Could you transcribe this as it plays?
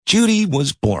Judy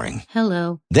was boring.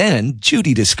 Hello. Then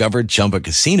Judy discovered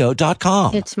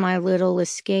ChumbaCasino.com. It's my little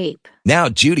escape. Now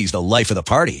Judy's the life of the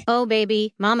party. Oh,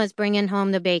 baby, mama's bringing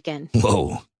home the bacon.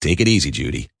 Whoa, take it easy,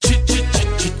 Judy.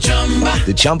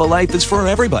 The Chumba life is for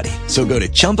everybody. So go to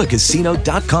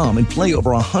ChumbaCasino.com and play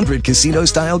over 100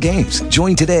 casino-style games.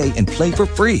 Join today and play for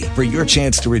free for your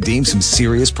chance to redeem some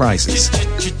serious prizes.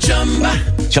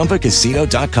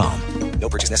 ChumbaCasino.com. No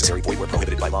purchase necessary. Void where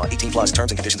prohibited by law. 18 plus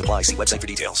terms and conditions apply. See website for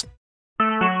details.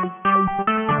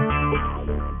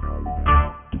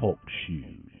 Talk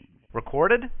shoes.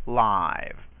 Recorded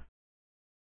live.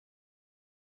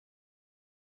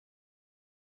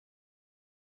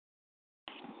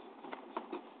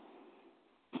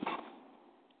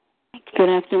 Good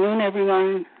afternoon,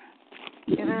 everyone.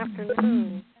 Good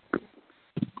afternoon.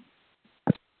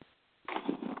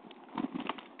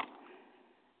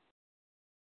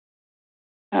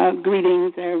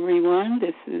 Greetings, everyone.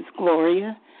 This is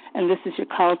Gloria, and this is your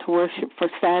call to worship for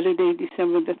Saturday,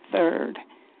 December the 3rd.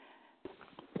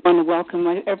 I want to welcome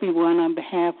everyone on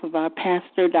behalf of our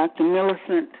pastor, Dr.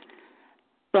 Millicent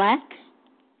Black,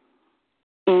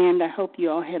 and I hope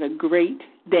you all had a great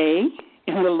day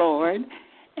in the Lord.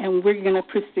 And we're going to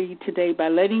proceed today by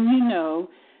letting you know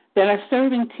that our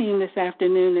serving team this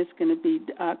afternoon is going to be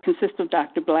consist of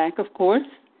Dr. Black, of course,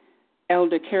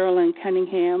 Elder Carolyn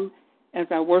Cunningham as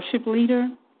our worship leader.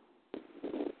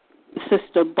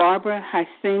 Sister Barbara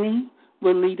Hyseni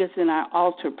will lead us in our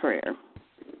altar prayer.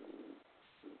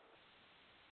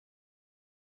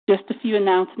 Just a few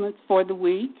announcements for the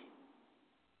week.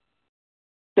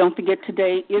 Don't forget,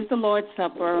 today is the Lord's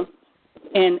Supper,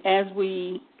 and as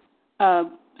we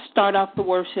start off the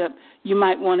worship, you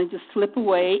might want to just slip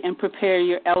away and prepare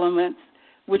your elements,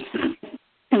 which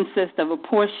consist of a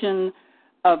portion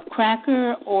of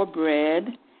cracker or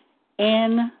bread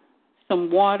and some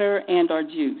water and or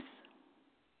juice.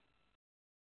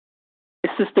 Is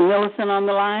Sister Millicent on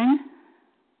the line?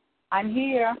 I'm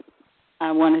here.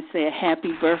 I want to say a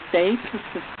happy birthday to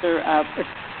Sister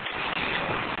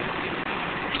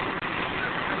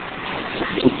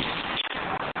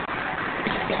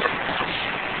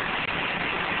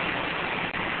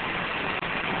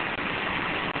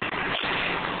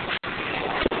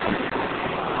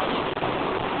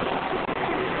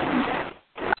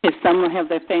Does someone have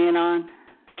their fan on?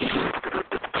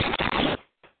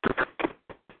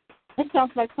 It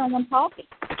sounds like someone talking.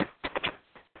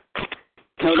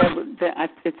 No,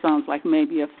 it sounds like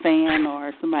maybe a fan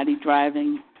or somebody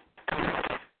driving.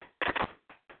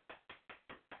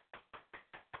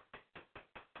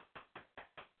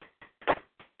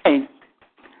 Hey,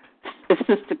 if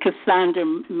Sister Cassandra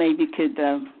maybe could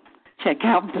check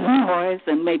out the noise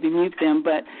and maybe mute them,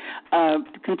 but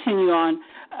to continue on,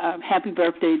 happy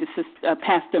birthday to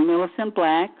Pastor Millicent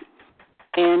Black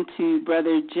and to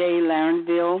Brother Jay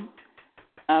Larenville.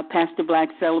 Pastor Black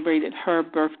celebrated her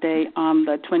birthday on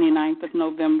the 29th of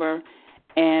November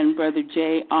and Brother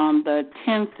Jay on the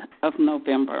 10th of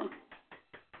November.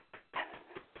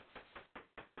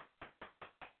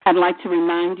 I'd like to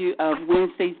remind you of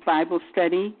Wednesday's Bible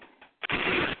study,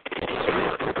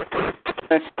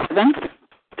 verse 7.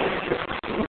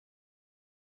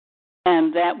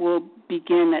 And that will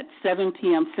begin at 7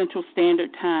 p.m. Central Standard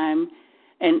Time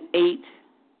and 8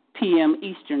 p.m.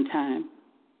 Eastern Time.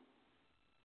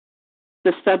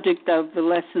 The subject of the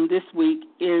lesson this week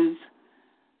is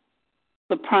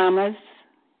the promise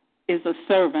is a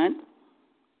servant,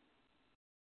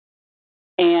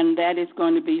 and that is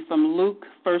going to be from Luke,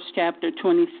 1st chapter,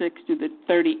 26 to the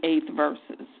 38th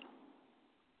verses.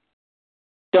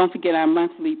 Don't forget our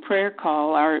monthly prayer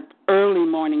call. Our early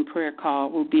morning prayer call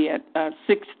will be at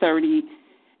 6:30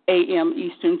 a.m.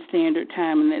 Eastern Standard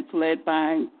Time, and it's led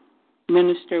by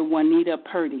Minister Juanita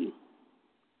Purdy.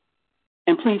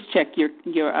 And please check your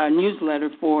newsletter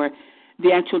for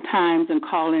the actual times and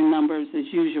call-in numbers as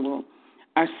usual.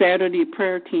 Our Saturday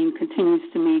prayer team continues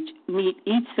to meet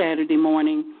each Saturday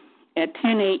morning at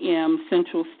 10 a.m.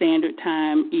 Central Standard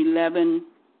Time, 11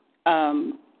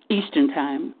 Eastern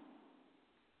Time.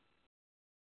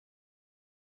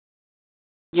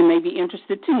 You may be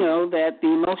interested to know that the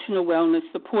Emotional Wellness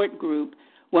Support Group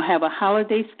will have a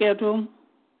holiday schedule,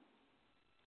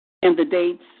 and the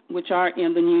dates, which are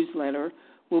in the newsletter,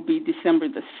 will be December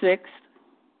the 6th,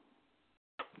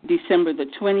 December the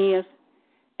 20th,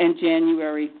 and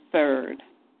January 3rd.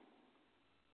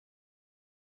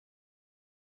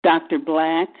 Dr.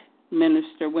 Black,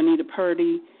 Minister Juanita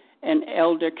Purdy, and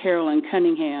Elder Carolyn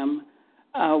Cunningham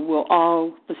will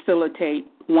all facilitate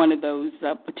one of those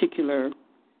particular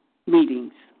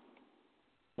meetings.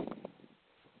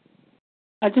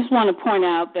 I just want to point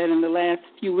out that in the last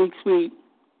few weeks we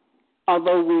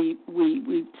although we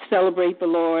celebrate the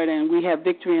Lord and we have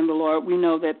victory in the Lord, we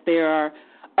know that there are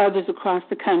others across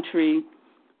the country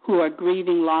who are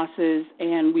grieving losses,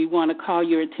 and we want to call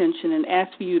your attention and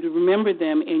ask for you to remember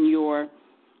them in your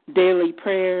daily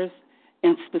prayers,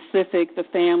 in specific the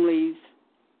families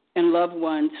and loved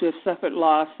ones who have suffered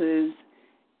losses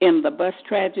in the bus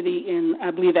tragedy in,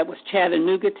 I believe that was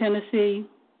Chattanooga, Tennessee,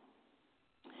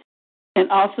 and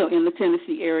also in the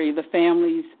Tennessee area, the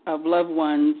families of loved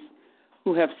ones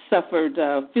who have suffered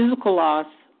physical loss,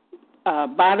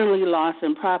 bodily loss,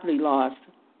 and property loss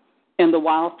in the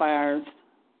wildfires,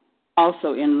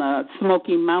 also in the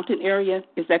Smoky Mountain area.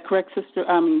 Is that correct,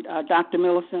 Dr.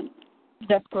 Millicent?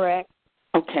 That's correct.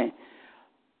 Okay.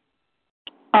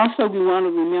 Also, we want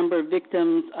to remember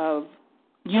victims of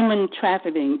human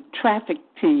trafficking,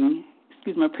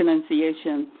 excuse my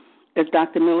pronunciation, as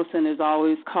Dr. Millicent is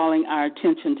always calling our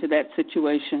attention to that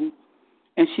situation,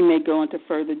 and she may go into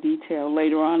further detail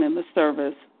later on in the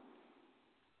service.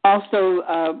 Also,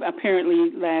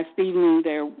 apparently last evening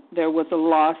there was a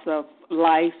loss of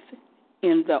life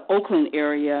in the Oakland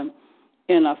area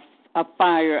in a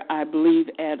fire, I believe,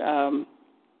 at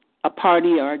a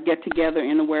party or a get-together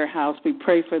in a warehouse. We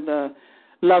pray for the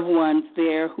loved ones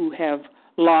there who have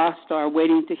lost or are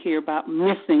waiting to hear about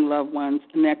missing loved ones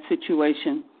in that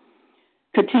situation.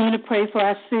 Continue to pray for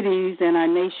our cities and our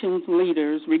nation's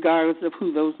leaders, regardless of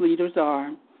who those leaders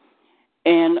are.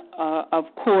 And, of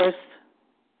course,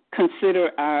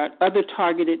 consider our other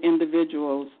targeted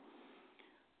individuals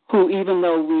who, even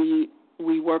though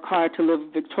we work hard to live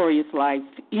a victorious life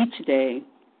each day,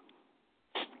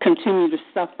 continue to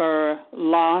suffer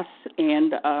loss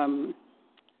and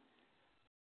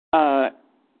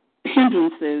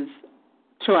hindrances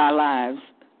to our lives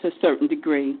to a certain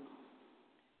degree.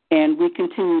 And we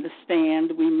continue to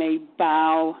stand. We may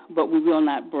bow, but we will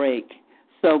not break.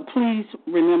 So please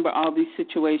remember all these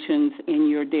situations in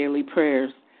your daily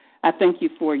prayers. I thank you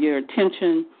for your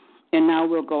attention, and now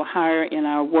we'll go higher in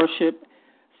our worship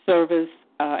service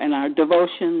and our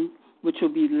devotion, which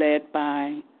will be led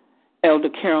by Elder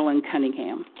Carolyn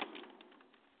Cunningham.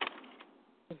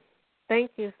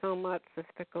 Thank you so much,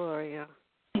 Sister Gloria.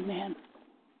 Amen.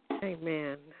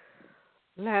 Amen.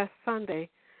 Last Sunday,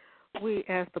 we,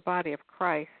 as the body of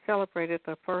Christ, celebrated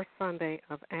the first Sunday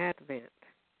of Advent.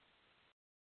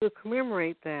 To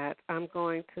commemorate that, I'm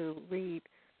going to read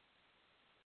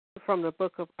from the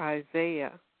book of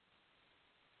Isaiah,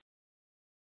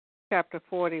 chapter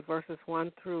 40, verses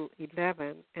 1 through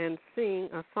 11, and sing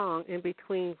a song in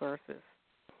between verses.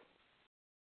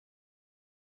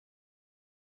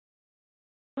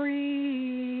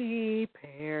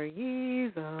 Prepare ye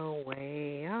the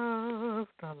way of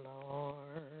the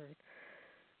Lord.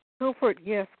 Comfort,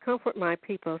 yes, comfort my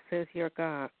people, says your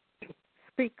God.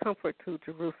 Speak comfort to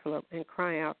Jerusalem and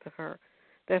cry out to her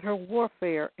that her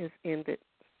warfare is ended,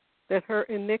 that her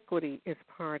iniquity is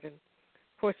pardoned.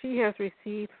 For she has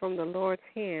received from the Lord's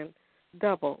hand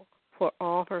double for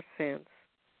all her sins.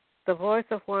 The voice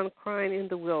of one crying in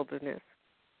the wilderness,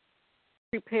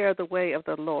 prepare the way of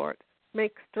the Lord,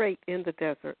 make straight in the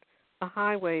desert a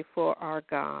highway for our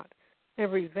God.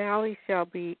 Every valley shall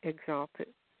be exalted,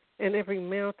 and every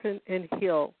mountain and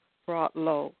hill brought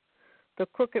low. The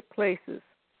crooked places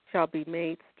shall be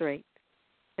made straight,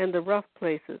 and the rough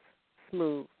places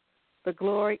smooth. The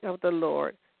glory of the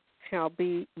Lord shall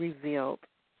be revealed,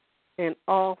 and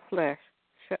all flesh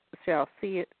shall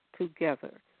see it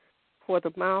together, for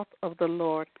the mouth of the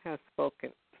Lord has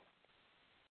spoken.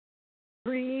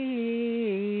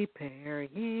 Prepare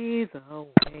ye the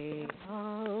way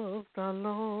of the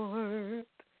Lord.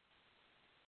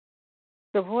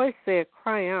 The voice said,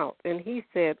 cry out, and he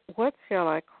said, what shall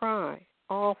I cry?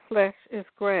 All flesh is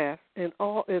grass, and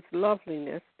all its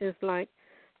loveliness is like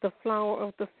the flower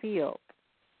of the field.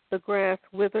 The grass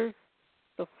withers,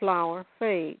 the flower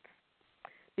fades.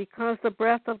 Because the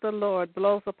breath of the Lord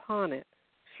blows upon it,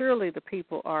 surely the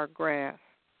people are grass.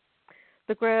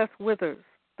 The grass withers,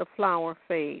 the flower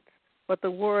fades, but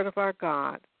the word of our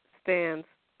God stands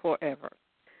forever.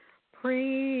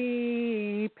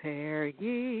 Prepare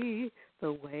ye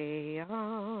the way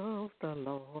of the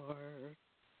Lord.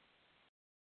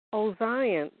 O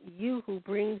Zion, you who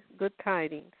bring good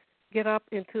tidings, get up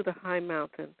into the high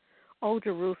mountain. O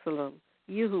Jerusalem,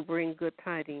 you who bring good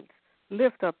tidings,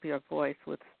 lift up your voice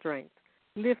with strength.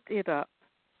 Lift it up.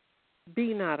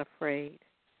 Be not afraid.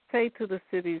 Say to the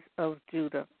cities of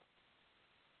Judah,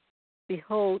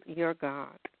 behold your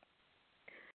God.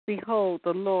 Behold,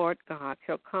 the Lord God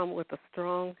shall come with a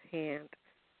strong hand,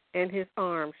 and his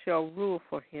arm shall rule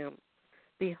for him.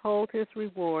 Behold, his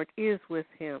reward is with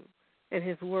him, and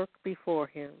his work before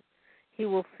him. He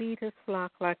will feed his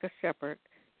flock like a shepherd.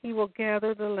 He will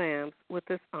gather the lambs with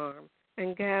his arm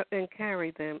and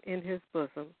carry them in his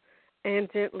bosom, and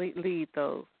gently lead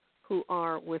those who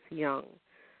are with young.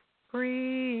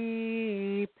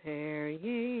 Prepare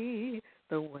ye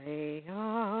the way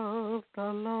of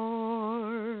the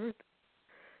Lord.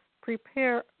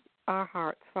 Prepare our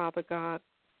hearts, Father God,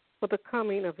 for the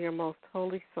coming of your most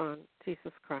holy Son,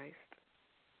 Jesus Christ.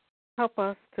 Help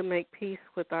us to make peace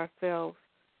with ourselves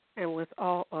and with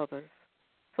all others,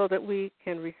 so that we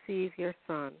can receive your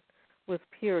Son with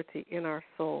purity in our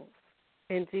souls.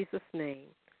 In Jesus' name,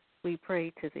 we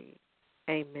pray to thee.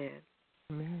 Amen.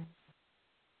 Amen.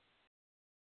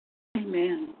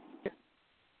 Amen.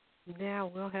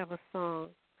 Now we'll have a song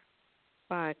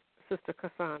by Sister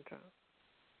Cassandra.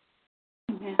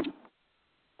 Amen.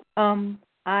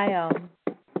 I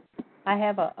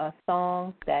have a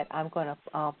song that I'm going to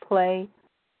play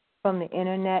from the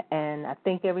internet, and I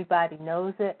think everybody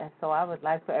knows it, and so I would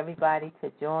like for everybody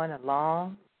to join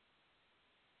along.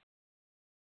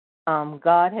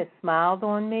 God has smiled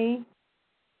on me.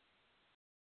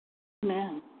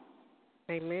 Amen.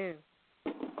 Amen.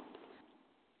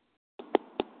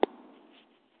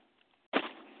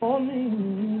 For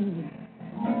me,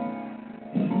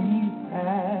 He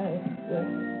has set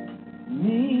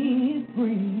me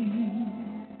free.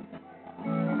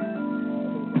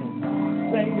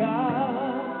 Thank God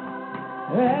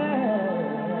has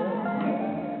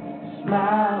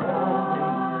smiled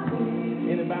on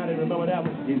me. Anybody remember that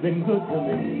one? He's been good to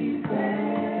me.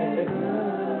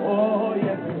 Oh,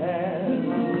 yes, He has.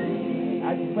 I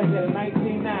just played that in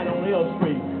 1990 on Hill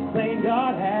Street. Thank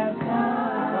God has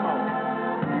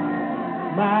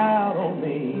smiled on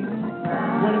me.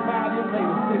 25 years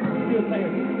later, 60, still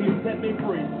saying, He set me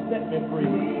free, set me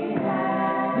free.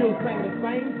 Still sing the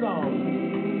same song.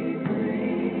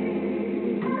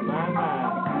 My,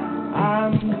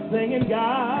 I'm singing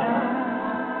God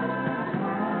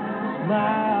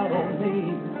smiled on me.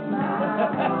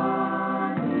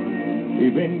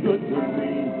 He's been good to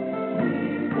me.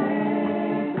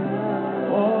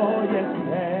 Oh, yes, He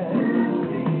has.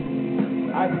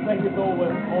 I think it's over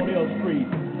on Hill Street.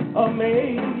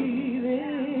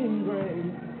 Amazing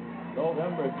grace. Lord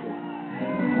have mercy.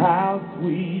 How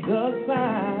sweet the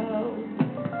sound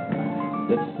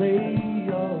that saved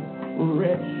a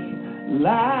wretch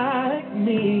like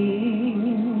me.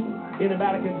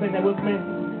 Anybody can sing that with me?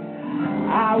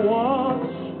 I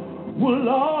once was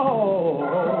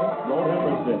lost, Lord have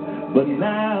mercy, but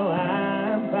now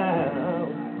I'm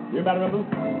found. Everybody remember?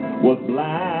 Was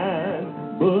blind,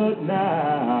 but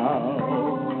now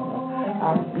I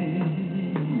see.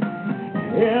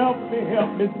 Help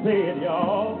me say it,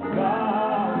 y'all.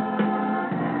 God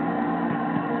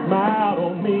smiled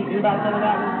on me. Anybody remember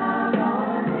that one?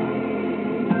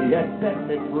 He has set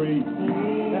me free.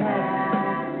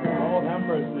 Lord have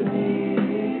mercy.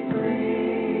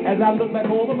 As I look back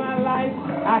over my life,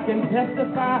 I can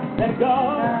testify that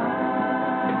God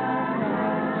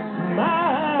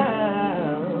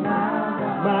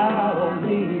smiled on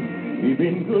me. He's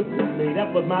been good to me.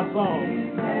 That was my song.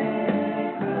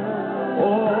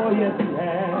 Oh, yes, He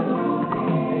has.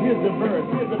 And here's the verse.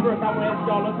 I want to ask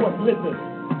y'all a question. Listen.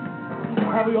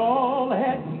 Have we all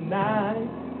had nights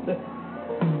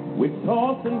we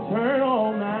toss and turn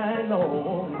all night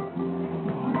long?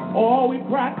 Or we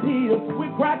cry tears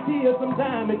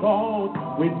sometimes because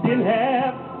we didn't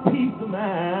have peace of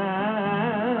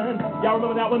mind. Y'all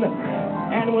remember that one?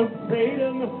 And when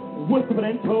Satan whispered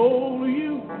and told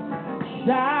you,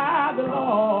 child, the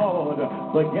Lord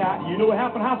forgot. You know what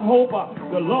happened? House of Hope.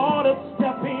 The Lord will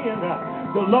step in.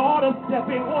 The Lord will step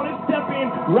in. Won't He step in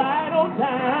right on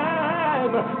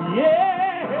time?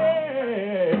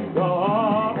 Yeah,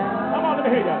 God. Come on, let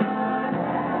me hear you.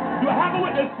 You have a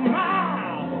witness. Smile.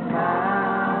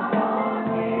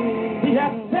 He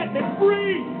has set me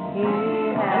free.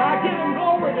 And I give Him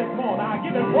glory this morning. I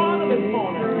give Him honor this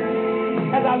morning.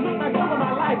 As I look back over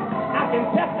my life, I can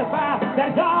testify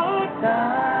that God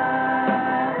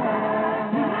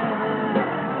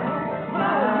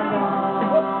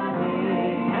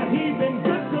and He's been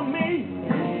good to me.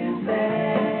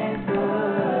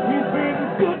 He's been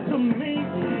good to me.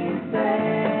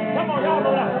 Come on, y'all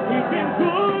know that. He's been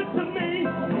good to me.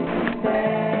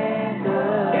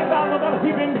 Y'all know that.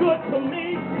 He's been good to me.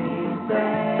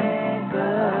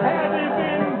 Has He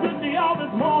been good to y'all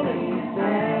this morning?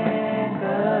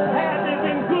 Has He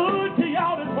been good to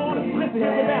y'all this morning? Listen,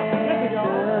 hear me now. Listen,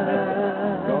 y'all.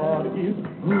 Listen. God is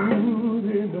good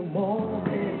in the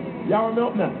morning. Y'all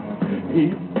remember now?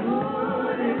 He's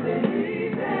good in the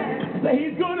evening. Say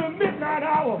He's good in the midnight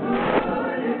hour. Say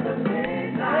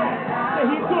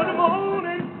He's good in the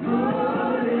morning.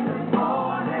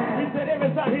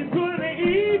 He's good in the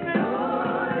evening.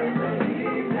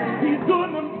 He's good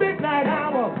in the midnight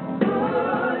hour.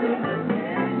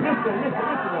 Listen,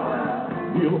 y'all.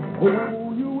 He'll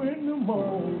hold you in the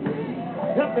morning.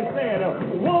 Help me say it.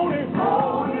 Won't he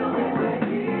hold you in the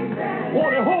evening?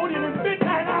 Won't he hold you in the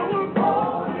midnight hour?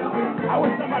 I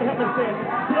wish somebody help me say it.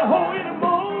 He'll hold you in the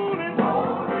morning.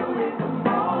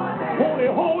 Won't he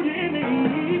hold you in the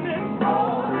evening?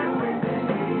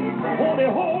 Won't he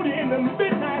hold you in the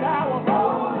midnight hour?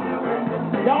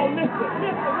 Y'all listen.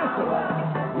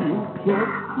 He'll touch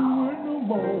you in the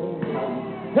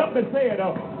morning. Help me say it.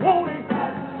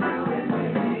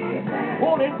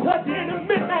 Won't he touch you in the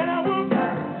midnight hour?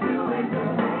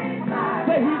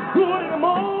 Say he's good in the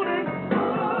morning.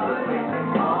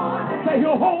 Say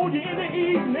he'll hold you in the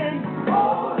evening.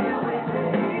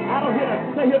 I don't hear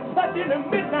that. Say he'll touch you in the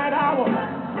midnight hour.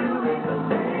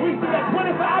 We see that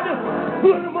 25 is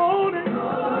good in the morning.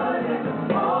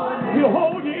 He'll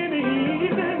hold you in the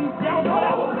evening. Y'all know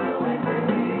that one.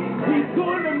 He's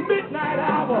good in the midnight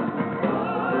hour.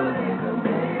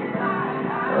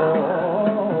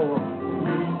 Oh,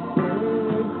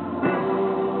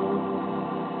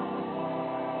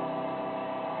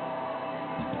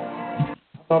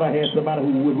 I thought I had somebody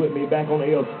who was with me back on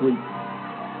L Street.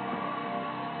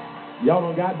 Y'all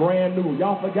done got brand new.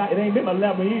 Y'all forgot it ain't been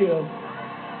 11 years.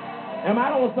 Am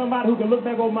I on somebody who can look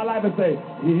back over my life and say,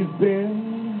 he's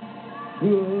been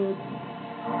good?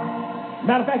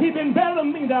 Matter of fact, he's been better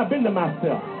than me than I've been to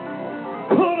myself.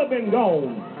 Could have been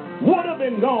gone. Would have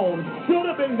been gone. Should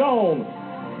have been gone.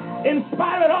 In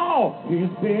spite of it all, he's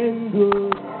been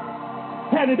good.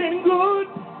 Has he been good?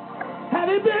 Has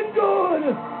he been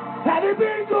good? Has he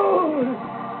been good?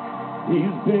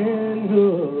 He's been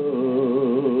good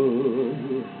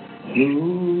to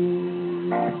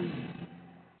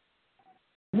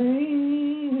me.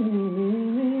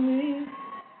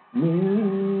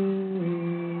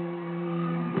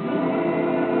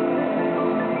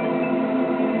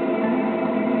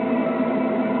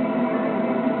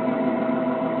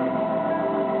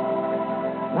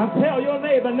 Now tell your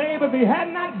neighbor, if he had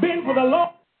not been for the Lord.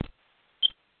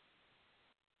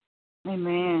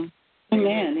 Amen.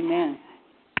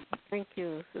 Thank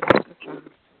you, Sister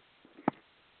Cassandra.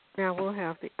 Now we'll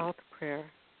have the altar prayer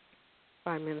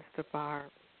by Minister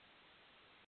Barb.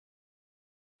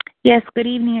 Yes, good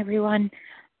evening, everyone.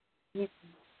 Good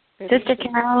Sister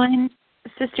evening. Carolyn,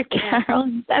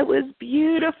 that was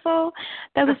beautiful.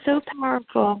 That was so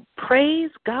powerful.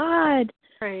 Praise God.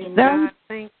 Praise God.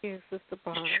 Thank you, Sister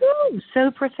Barb. True,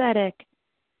 so prophetic.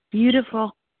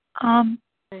 Beautiful.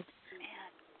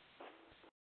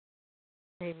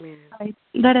 Amen.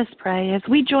 Let us pray as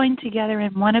we join together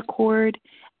in one accord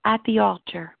at the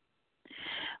altar.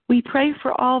 We pray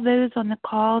for all those on the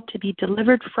call to be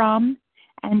delivered from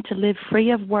and to live free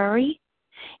of worry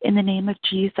in the name of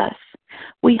Jesus.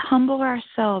 We humble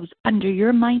ourselves under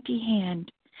your mighty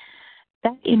hand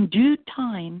that in due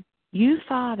time you,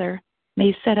 Father,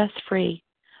 may set us free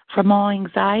from all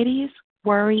anxieties,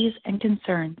 worries, and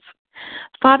concerns.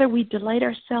 Father, we delight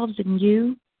ourselves in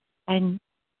you, and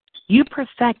you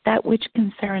perfect that which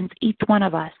concerns each one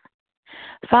of us.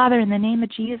 Father, in the name of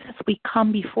Jesus, we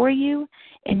come before you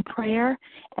in prayer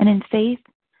and in faith,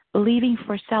 believing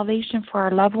for salvation for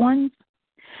our loved ones,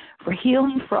 for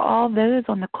healing for all those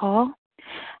on the call,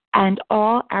 and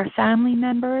all our family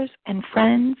members and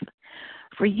friends.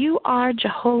 For you are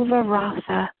Jehovah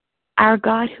Rapha, our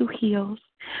God who heals.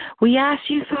 We ask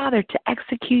you, Father, to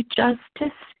execute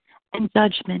justice and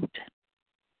judgment.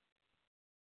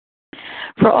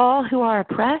 For all who are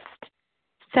oppressed,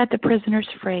 set the prisoners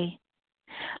free.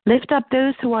 Lift up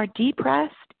those who are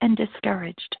depressed and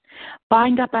discouraged.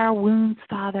 Bind up our wounds,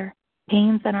 Father,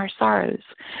 pains and our sorrows.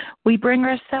 We bring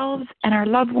ourselves and our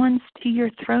loved ones to your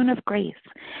throne of grace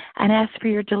and ask for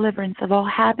your deliverance of all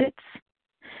habits,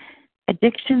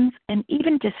 addictions, and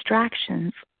even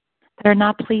distractions that are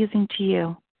not pleasing to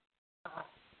you.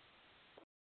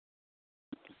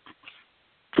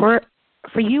 For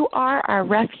you are our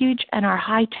refuge and our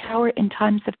high tower in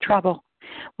times of trouble.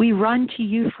 We run to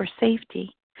you for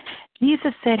safety.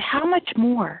 Jesus said, how much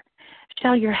more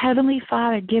shall your heavenly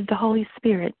Father give the Holy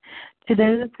Spirit to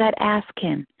those that ask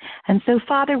him? And so,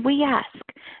 Father, we ask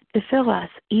to fill us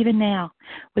even now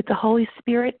with the Holy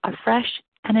Spirit afresh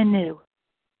and anew.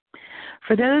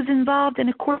 For those involved in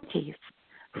a court case,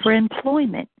 for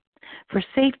employment, for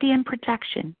safety and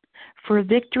protection, for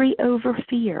victory over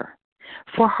fear,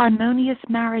 for harmonious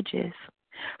marriages,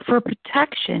 for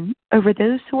protection over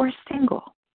those who are single.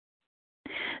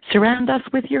 Surround us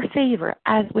with your favor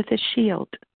as with a shield.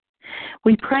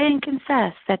 We pray and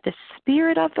confess that the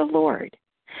Spirit of the Lord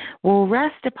will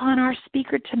rest upon our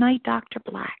speaker tonight, Dr.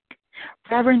 Black,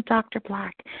 Reverend Dr.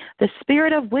 Black, the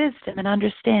spirit of wisdom and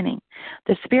understanding,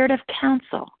 the spirit of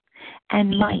counsel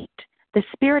and might, the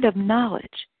spirit of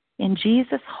knowledge. In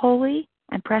Jesus' holy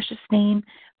and precious name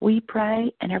we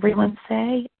pray, and everyone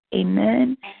say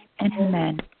amen and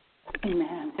amen.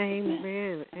 Amen.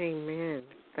 Amen. Amen.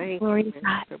 Thank Glory you, to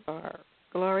God. Mr. Barb.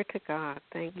 Glory to God.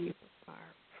 Thank you, Barb.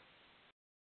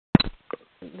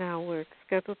 Now we're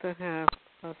scheduled to have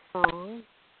a song.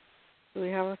 Do we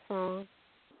have a song?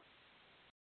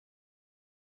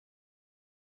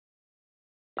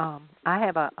 I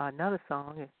have another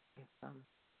song.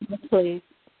 Yes, please.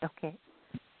 Okay.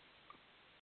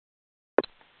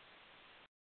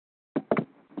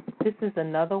 This is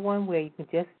another one where you can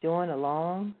just join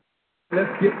along.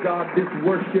 Let's give God this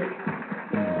worship.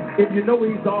 If you know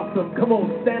He's awesome, come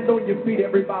on, stand on your feet,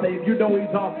 everybody. If you know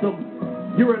He's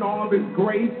awesome, you're in awe of His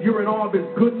grace, you're in awe of His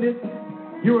goodness,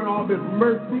 you're in awe of His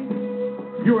mercy,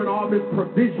 you're in awe of His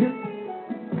provision.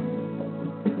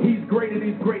 He's great and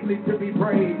He's greatly to be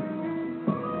praised.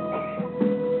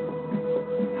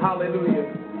 Hallelujah.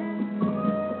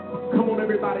 Come on,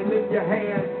 everybody, lift your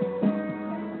hands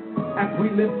as we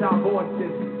lift our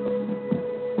voices.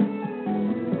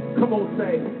 Come on,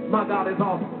 say, my God is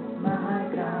awesome. My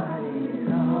God is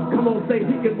awesome. Come on, say,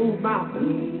 He can move mountains.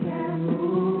 He can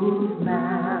move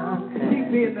mountains. Keep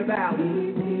me in the valley.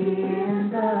 Keep me in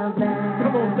the valley.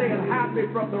 Come on, say it, hide me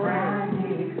from the rain. Hide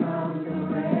me from the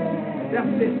rain.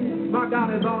 That's it. My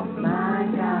God is awesome. My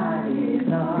God is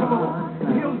awesome. Come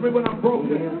on, heals me when I'm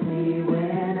broken. Heals me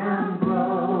when I'm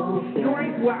broken.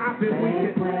 Strength where I've been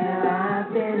weak. Where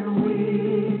I've been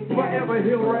weak. Forever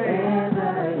He'll reign.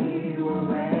 Forever He will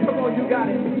reign. Come on, you got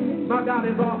it. My God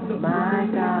is awesome. My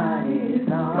God is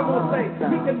awesome. Come on, say,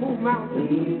 He can move mountains.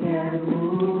 He can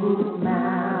move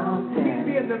mountains.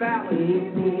 Keep me in the valley.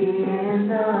 Keep me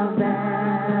in the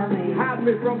valley. Hide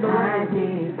me from the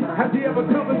rain. Has He ever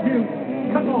covered you?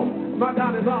 Come on, my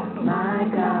God is awesome. My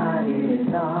God is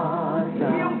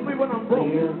awesome. Heals me when I'm broken.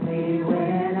 Heals me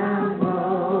when I'm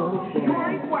broken.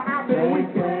 Strength where I've been weak.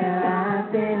 Where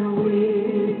I've been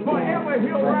weak. Forever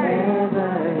He'll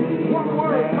reign. One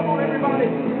word, come on, everybody.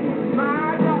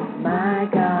 My God. My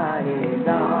God is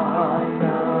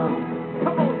awesome.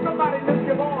 Come on, somebody lift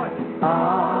your voice.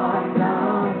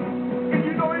 Awesome. If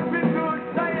you know He's been good,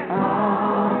 say it.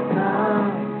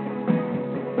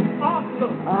 Awesome.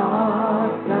 Awesome.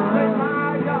 Awesome. Say,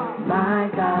 my God. My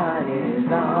God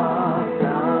is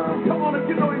awesome. Come on, if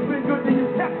you know He's been good, then you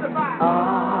testify.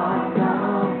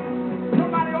 Awesome.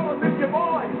 Somebody ought to lift your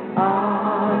voice.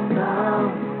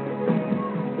 Awesome.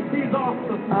 He's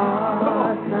awesome.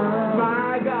 Awesome.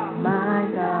 My God. My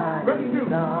God Verse 2.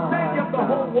 is awesome. Savior of the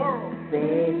whole world.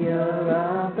 Savior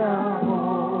of the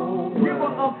whole world.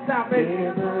 Giver of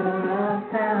salvation. Giver of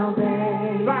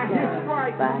salvation. By His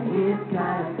stripes. By His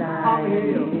stripes I'm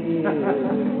healed.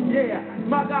 Yeah,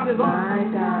 my God is awesome. My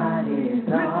God is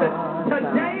Listen, awesome.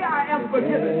 today I am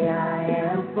forgiven. Today I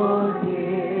am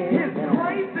forgiven. His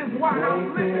grace is why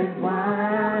I'm Grace living. is why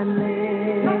I'm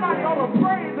living. Somebody ought to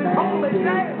praise His holy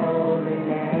name. Holy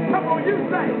name. Come on, you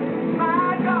say,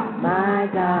 my God. My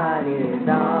God is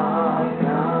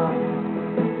awesome.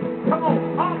 Come on,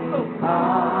 awesome.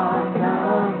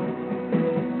 Awesome.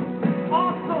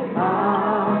 Awesome.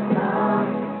 Awesome.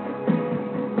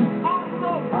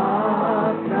 Awesome.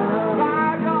 Awesome.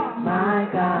 My God. My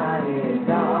God is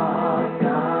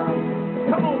awesome.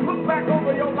 Come on, look back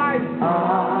over your life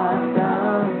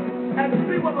Awesome. and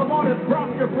see what the Lord has brought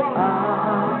you from.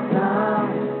 Awesome.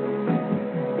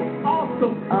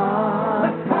 Awesome. Awesome.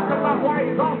 Let's talk about why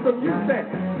He's awesome. You said,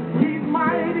 He's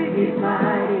mighty. He's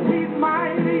mighty. He's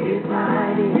mighty. He's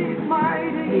mighty. He's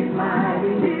mighty. He's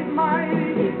mighty. He's mighty.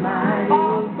 He's mighty.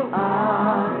 Awesome.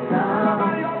 Awesome.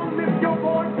 Somebody ought to lift your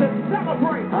voice and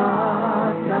celebrate.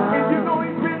 Awesome. If you know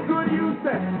He's been good, you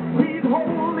say, He's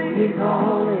holy. He's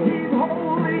holy. He's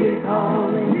holy. He's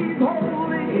holy. He's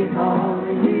holy. He's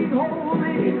holy. He's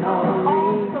holy. He's holy.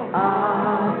 Awesome.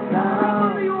 Awesome.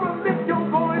 Somebody ought to lift your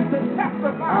voice and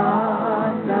testify.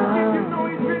 Awesome. If you know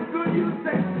He's been good, you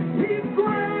say, He's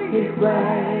great. He's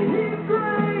great. He's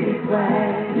great. He's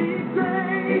great. He's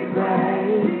great. He's great.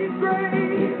 He's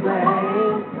great. He's great.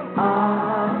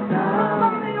 Awesome.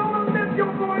 Somebody ought to lift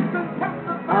your voice and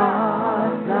testify.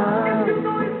 Awesome. If you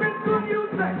know He's been good, you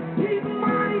say, He's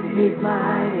mighty. He's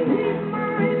mighty. He's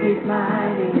mighty. He's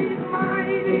mighty. He's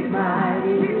mighty. He's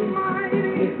mighty. He's mighty.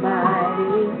 He's mighty.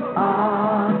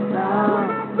 Awesome. When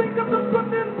I think of the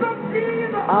goodness of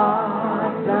Jesus and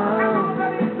Awesome. all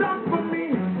that He's done for me,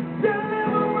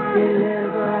 deliverer,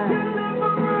 Deliverer.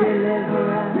 deliverer,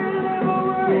 Deliverer.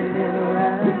 deliverer,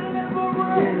 Deliverer. deliverer. Come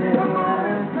on,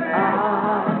 Deliverer.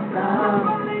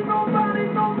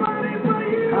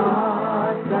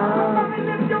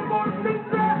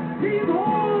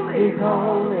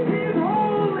 holy. He's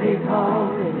holy. He's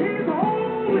holy. He's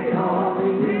holy.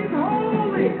 He's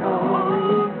holy. He's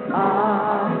holy.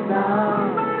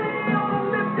 Awesome.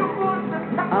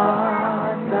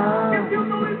 Awesome. If you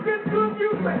know it's been good,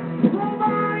 you say,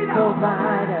 provider.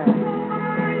 Provider.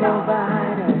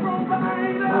 Provider.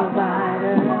 Provider.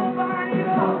 Provider.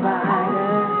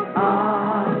 Provider.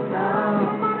 Awesome.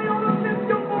 Somebody ought to lift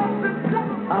your voice and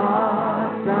shout.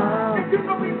 Awesome. If you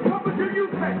know he's coming to you,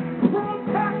 say,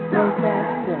 protector.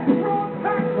 Protector.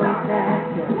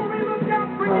 Protector. When we look out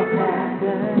for you.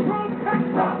 Protector.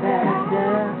 Protector.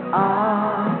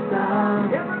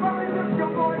 Awesome. Everybody lift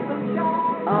your voice and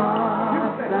shout.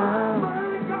 Awesome.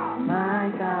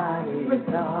 My God is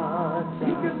awesome.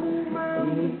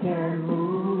 He can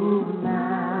move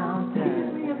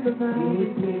mountains. Keep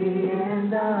me in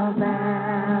the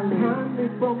valley.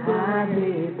 Hide me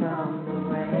from the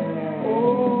rain.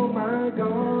 Oh, my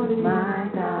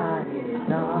God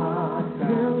is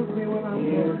awesome.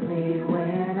 Heals me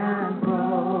when I'm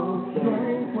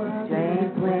broken.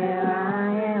 Strength where I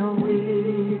am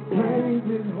weak. Praise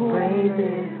His holy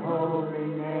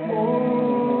name. Oh,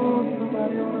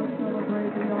 somebody ought to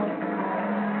celebrate the awesome.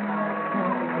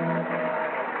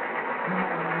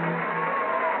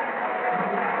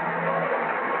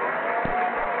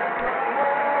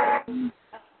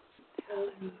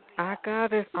 Our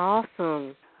God is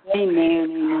awesome. Amen.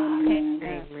 Amen.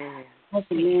 Amen.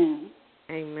 Amen.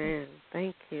 Amen.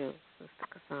 Thank you, Sister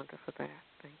Cassandra, for that.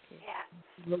 Thank you.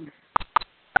 Yes.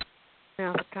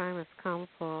 Now the time has come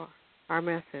for our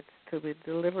message to be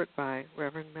delivered by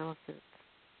Reverend Millicent.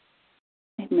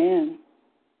 Amen.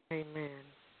 Amen.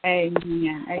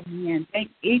 Amen. Amen.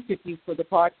 Thank each of you for the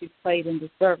part you played in the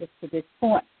service to this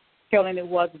point. Carolyn, it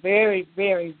was very,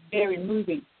 very, very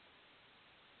moving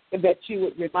that you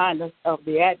would remind us of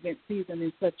the Advent season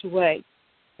in such a way.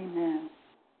 Amen.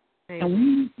 And when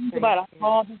you think about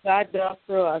all that God does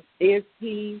for us, is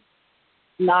He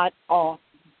not awesome?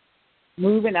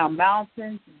 Moving our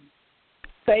mountains and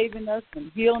saving us and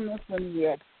healing us when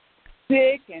we're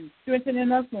sick and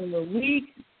strengthening us when we're weak.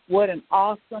 What an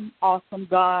awesome, awesome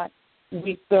God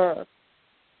we serve.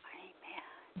 Amen.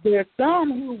 There are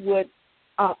some who would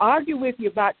argue with you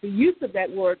about the use of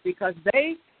that word because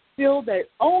they feel that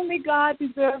only God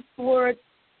deserves the word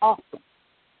awesome.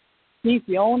 He's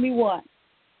the only one.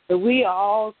 But we are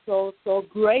also so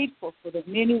grateful for the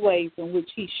many ways in which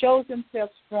He shows Himself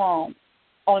strong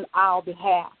on our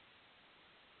behalf.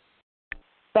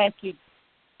 Thank you.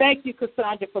 Thank you,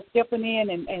 Cassandra, for stepping in,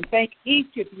 and thank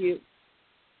each of you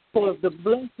for the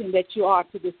blessing that you are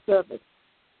to this service.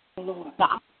 Lord.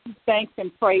 Now, thanks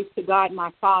and praise to God,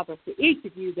 my Father, for each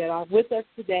of you that are with us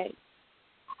today.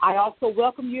 I also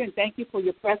welcome you and thank you for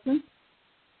your presence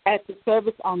at the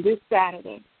service on this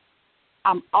Saturday.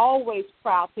 I'm always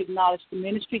proud to acknowledge the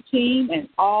ministry team and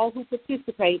all who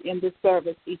participate in this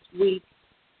service each week.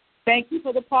 Thank you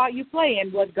for the part you play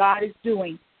in what God is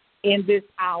doing in this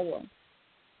hour.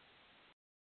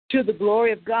 To the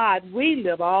glory of God, we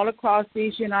live all across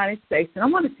these United States. And I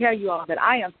want to tell you all that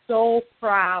I am so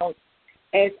proud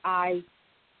as I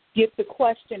get the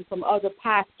question from other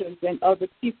pastors and other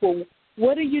people,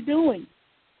 what are you doing?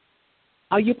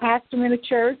 Are you pastoring a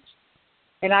church?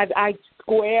 And I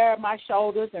square my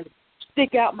shoulders and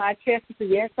stick out my chest and say,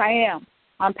 yes, I am.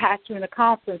 I'm pastoring a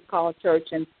conference called church.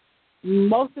 And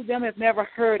most of them have never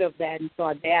heard of that. And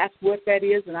so they ask what that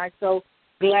is, and I so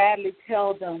gladly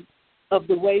tell them of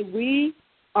the way we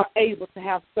are able to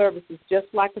have services, just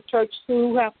like a church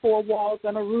who have four walls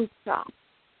and a rooftop.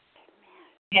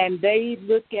 And they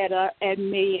look at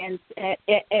me and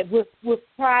with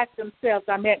pride themselves.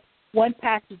 I met one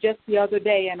pastor just the other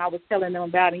day, and I was telling them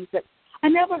about it. He said, I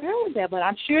never heard of that, but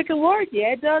I'm sure it can work.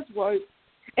 Yeah, it does work.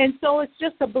 And so it's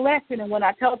just a blessing. And when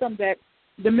I tell them that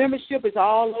the membership is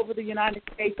all over the United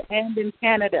States and in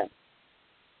Canada,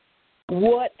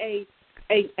 what a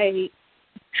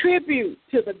tribute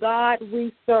to the God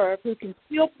we serve who can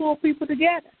still pull people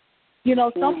together. You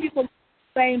know, some people in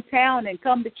the same town and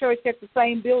come to church at the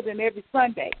same building every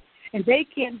Sunday, and they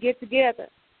can't get together.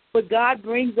 But God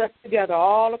brings us together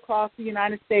all across the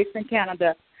United States and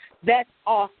Canada. That's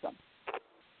awesome.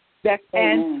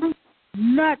 And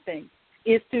nothing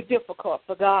is too difficult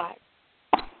for God.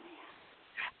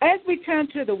 As we turn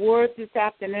to the Word this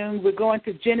afternoon, we're going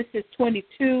to Genesis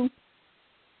 22.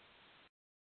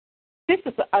 This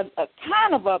is a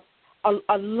kind of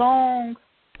a long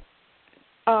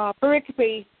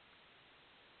pericope,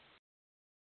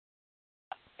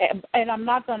 and I'm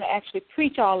not going to actually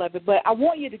preach all of it, but I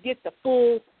want you to get the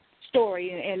full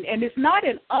story. And it's not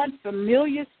an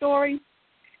unfamiliar story.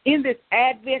 In this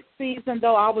Advent season,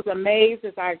 though, I was amazed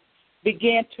as I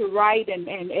began to write,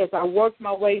 and as I worked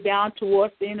my way down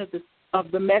towards the end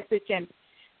of the message,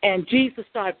 and Jesus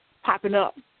started popping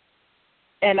up.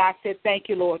 And I said, thank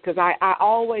you, Lord, because I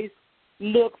always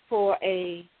look for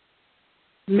a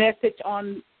message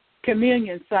on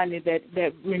Communion Sunday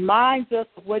that reminds us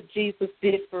of what Jesus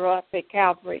did for us at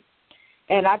Calvary.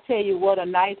 And I tell you what a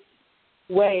nice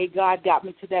way God got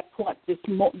me to that point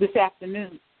this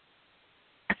afternoon.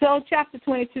 So chapter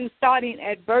 22, starting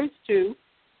at verse 2,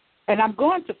 and I'm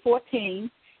going to 14,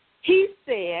 he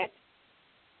said,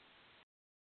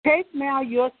 take now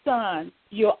your son,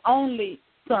 your only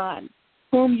son,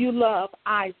 whom you love,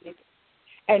 Isaac,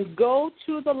 and go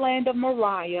to the land of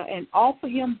Moriah and offer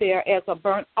him there as a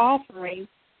burnt offering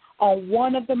on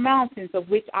one of the mountains of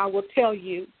which I will tell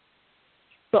you.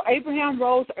 So Abraham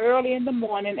rose early in the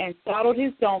morning and saddled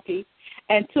his donkey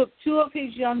and took 2 of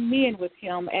his young men with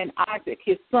him and Isaac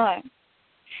his son.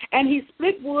 And he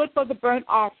split wood for the burnt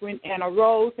offering and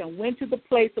arose and went to the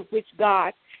place of which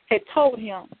God had told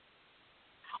him.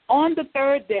 On the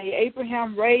 3rd day,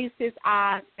 Abraham raised his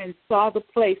eyes and saw the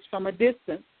place from a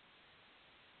distance.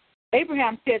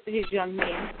 Abraham said to his young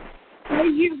men,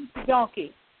 stay here with the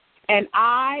donkey, and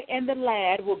I and the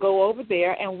lad will go over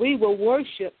there, and we will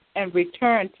worship and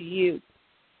return to you.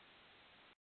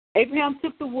 Abraham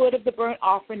took the wood of the burnt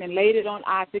offering and laid it on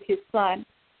Isaac his son,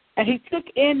 and he took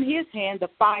in his hand the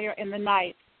fire and the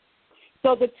knife.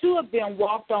 So the 2 of them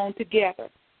walked on together.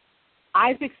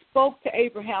 Isaac spoke to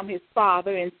Abraham his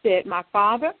father and said, my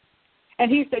father? And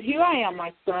he said, here I am,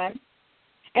 my son.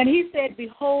 And he said,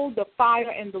 behold the fire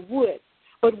and the wood,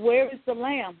 but where is the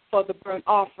lamb for the burnt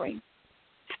offering?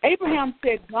 Abraham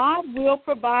said, God will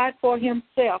provide for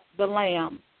himself the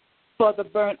lamb for the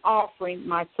burnt offering,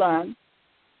 my son.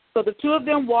 So the 2 of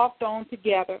them walked on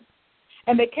together,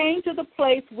 and they came to the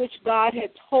place which God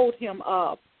had told him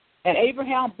of. And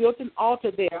Abraham built an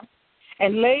altar there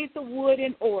and laid the wood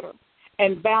in order,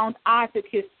 and bound Isaac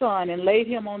his son, and laid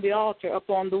him on the altar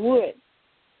upon the wood.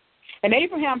 And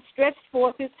Abraham stretched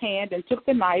forth his hand and took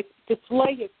the knife to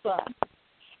slay his son.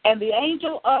 And the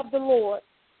angel of the Lord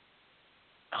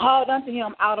called unto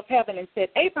him out of heaven and said,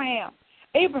 Abraham,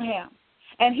 Abraham.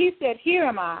 And he said, here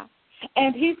am I.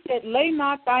 And he said, lay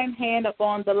not thine hand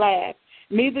upon the lad,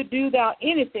 neither do thou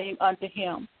anything unto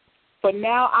him. For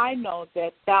now I know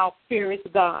that thou fearest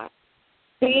God,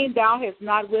 seeing thou hast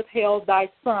not withheld thy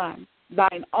son,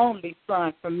 thine only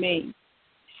son, from me.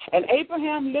 And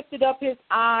Abraham lifted up his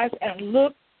eyes and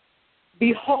looked.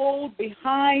 Behold,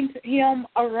 behind him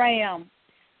a ram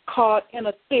caught in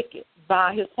a thicket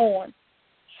by his horns.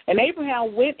 And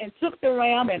Abraham went and took the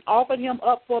ram and offered him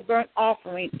up for a burnt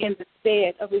offering in the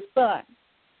stead of his son.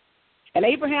 And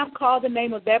Abraham called the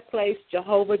name of that place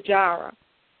Jehovah-Jireh,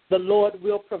 the Lord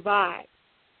will provide.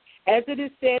 As it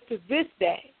is said to this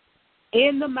day,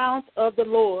 in the mount of the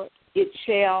Lord it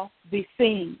shall be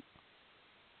seen.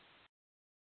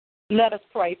 Let us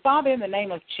pray. Father, in the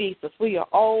name of Jesus, we are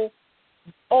all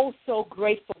so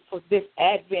grateful for this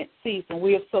Advent season.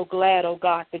 We are so glad, oh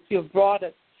God, that you have brought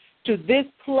us to this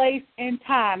place and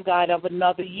time, God, of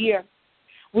another year.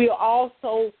 We are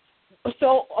also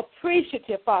so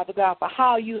appreciative, Father God, for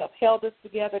how you have held us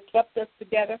together, kept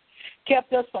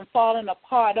us from falling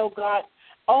apart, oh God,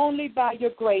 only by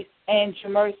your grace and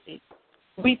your mercy.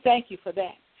 We thank you for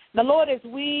that. Now, Lord, as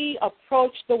we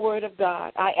approach the word of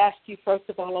God, I ask you, first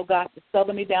of all, oh God, to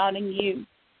settle me down in you.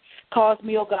 Cause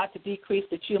me, oh God, to decrease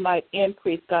that you might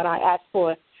increase, God. I ask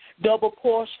for a double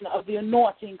portion of the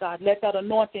anointing, God. Let that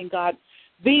anointing, God,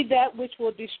 be that which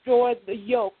will destroy the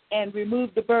yoke and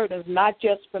remove the burdens, not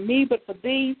just for me, but for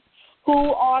these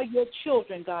who are your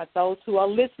children, God, those who are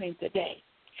listening today.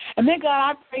 And then,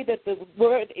 God, I pray that the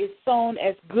word is sown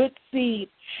as good seed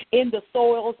in the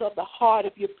soils of the heart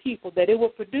of your people, that it will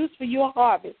produce for you a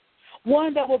harvest,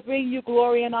 one that will bring you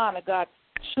glory and honor, God,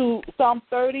 to some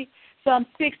 30, some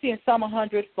 60, and some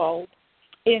 100-fold.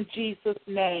 In Jesus'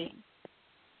 name,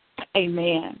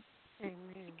 amen. Amen.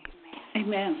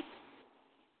 Amen.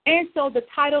 And so the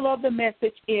title of the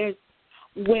message is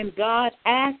When God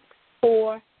Asks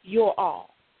for Your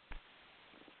All.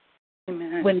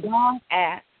 Amen. When God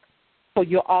asks for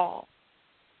your all.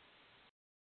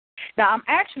 Now, I'm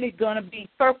actually going to be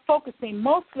focusing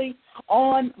mostly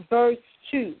on verse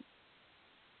 2,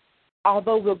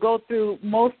 although we'll go through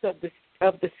most of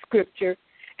the scripture.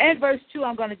 And verse 2,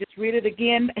 I'm going to just read it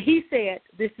again. He said,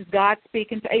 this is God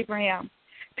speaking to Abraham,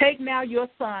 take now your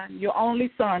son, your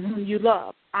only son, whom you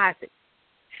love, Isaac,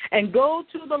 and go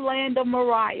to the land of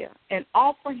Moriah and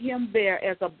offer him there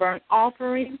as a burnt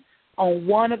offering on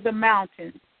one of the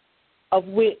mountains of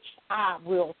which I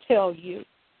will tell you.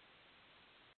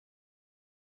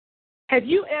 Have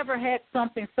you ever had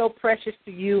something so precious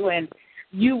to you and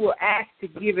you were asked to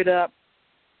give it up?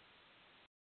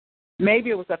 Maybe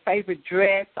it was a favorite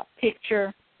dress, a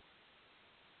picture.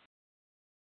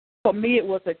 For me, it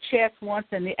was a chest once,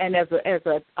 and as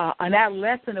an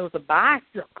adolescent, it was a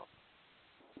bicycle.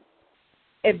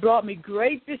 It brought me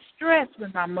great distress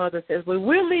when my mother says, well,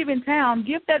 we're leaving town.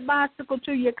 Give that bicycle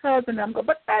to your cousin. I'm going,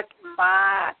 but that's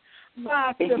my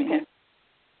bicycle.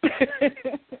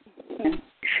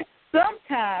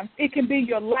 Sometimes it can be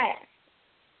your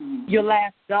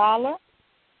last dollar,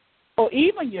 or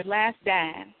even your last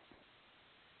dime.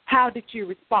 How did you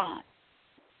respond?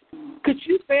 Could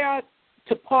you bear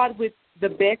to part with the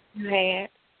best you had?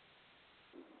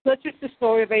 Such is the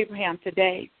story of Abraham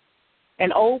today.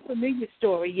 An old familiar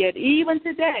story, yet even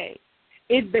today,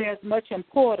 it bears much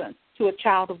importance to a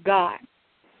child of God.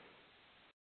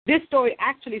 This story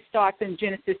actually starts in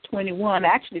Genesis 21,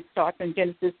 actually starts in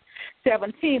Genesis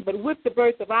 17, but with the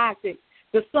birth of Isaac,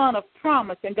 the son of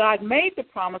promise, and God made the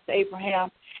promise to Abraham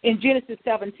in Genesis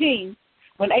 17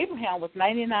 when Abraham was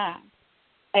 99,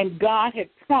 and God had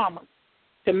promised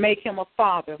to make him a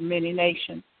father of many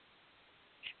nations.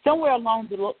 Somewhere along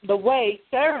the way,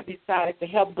 Sarah decided to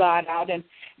help God out and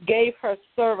gave her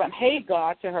servant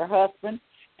Hagar to her husband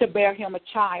to bear him a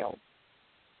child.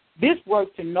 This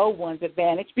worked to no one's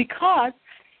advantage because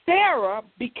Sarah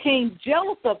became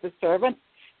jealous of the servant.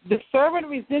 The servant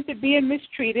resented being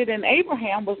mistreated, and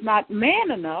Abraham was not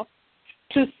man enough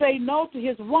to say no to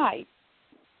his wife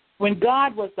when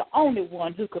God was the only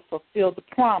one who could fulfill the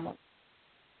promise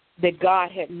that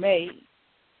God had made.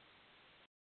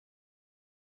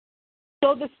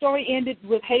 So the story ended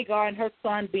with Hagar and her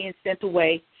son being sent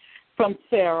away from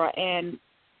Sarah, and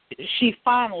she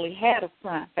finally had a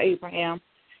son for Abraham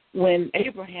when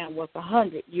Abraham was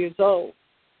 100 years old.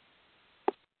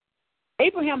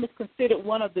 Abraham is considered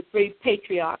one of the three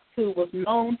patriarchs who was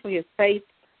known for his faith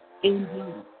in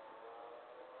him.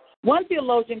 One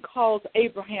theologian calls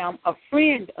Abraham a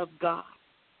friend of God.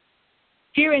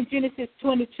 Here in Genesis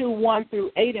 22, 1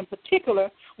 through 8 in particular,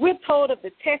 we're told of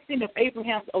the testing of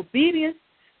Abraham's obedience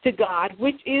to God,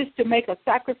 which is to make a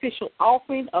sacrificial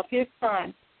offering of his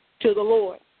son to the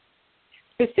Lord.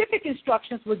 Specific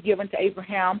instructions were given to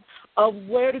Abraham of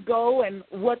where to go and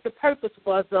what the purpose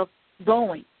was of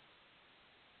going.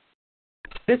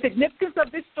 The significance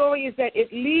of this story is that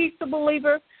it leads the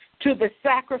believer to the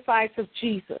sacrifice of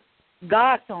Jesus,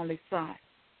 God's only son,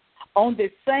 on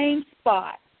this same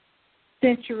spot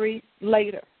centuries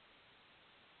later.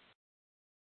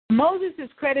 Moses is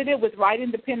credited with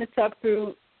writing the Pentateuch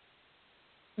through,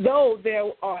 though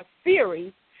there are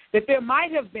theories that there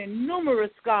might have been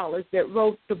numerous scholars that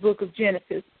wrote the book of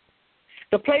Genesis.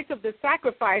 The place of the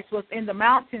sacrifice was in the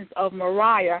mountains of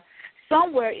Moriah,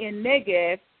 somewhere in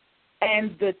Negev,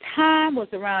 and the time was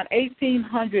around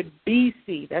 1800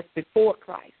 BC, that's before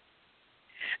Christ.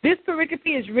 This pericope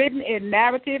is written in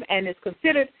narrative and is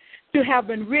considered to have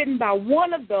been written by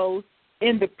one of those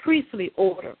in the priestly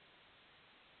order.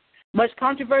 Much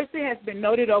controversy has been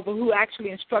noted over who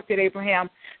actually instructed Abraham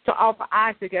to offer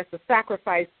Isaac as a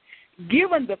sacrifice,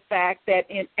 given the fact that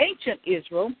in ancient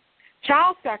Israel,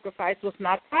 child sacrifice was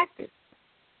not practiced.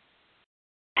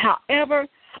 However,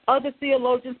 other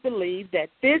theologians believe that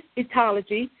this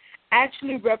etymology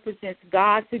actually represents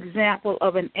God's example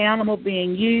of an animal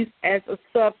being used as a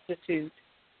substitute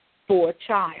for a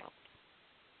child.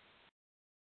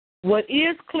 What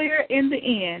is clear in the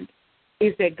end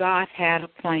is that God had a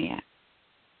plan.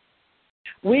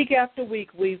 Week after week,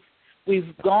 we've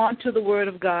gone to the Word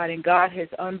of God, and God has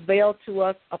unveiled to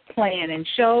us a plan and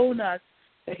shown us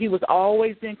that He was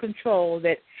always in control,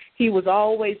 that He was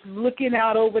always looking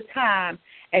out over time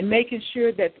and making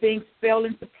sure that things fell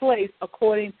into place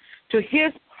according to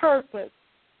His purpose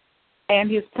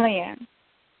and His plan.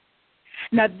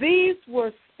 Now, these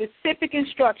were specific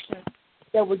instructions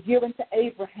that were given to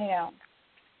Abraham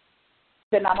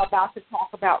that I'm about to talk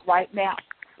about right now.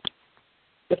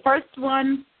 The first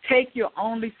one, take your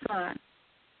only son.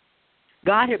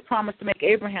 God had promised to make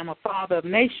Abraham a father of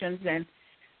nations, and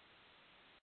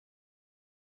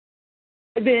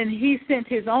then He sent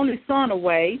His only son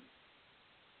away,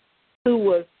 who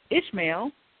was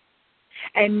Ishmael,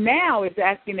 and now is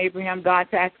asking Abraham, God's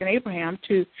asking Abraham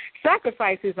to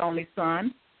sacrifice His only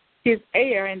son, His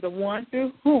heir, and the one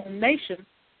through whom nations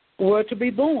were to be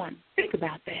born. Think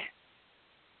about that.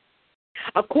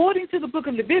 According to the book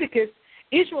of Leviticus,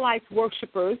 Israelites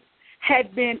worshipers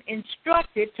had been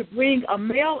instructed to bring a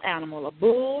male animal, a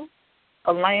bull,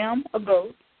 a lamb, a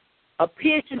goat, a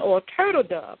pigeon, or a turtle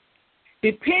dove,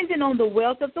 depending on the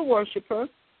wealth of the worshiper,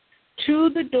 to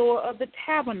the door of the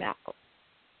tabernacle.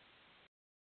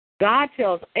 God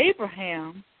tells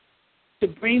Abraham to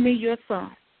bring me your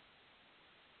son.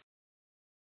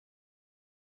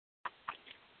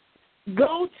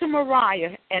 Go to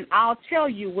Moriah, and I'll tell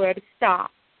you where to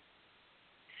stop.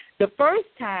 The first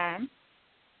time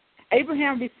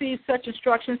Abraham received such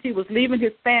instructions, he was leaving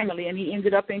his family, and he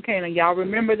ended up in Canaan. Y'all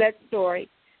remember that story?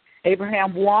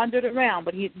 Abraham wandered around,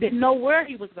 but he didn't know where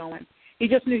he was going. He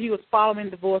just knew he was following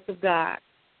the voice of God.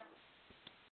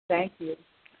 Thank you.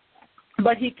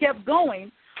 But he kept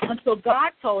going until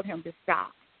God told him to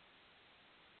stop.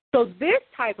 So this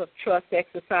type of trust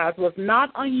exercise was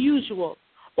not unusual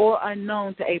or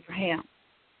unknown to Abraham.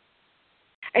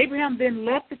 Abraham then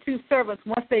left the two servants.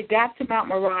 Once they got to Mount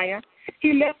Moriah,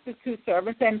 he left the two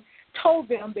servants and told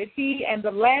them that he and the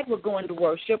lad were going to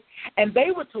worship, and they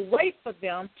were to wait for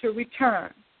them to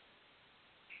return.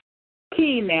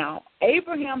 Key now,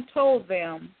 Abraham told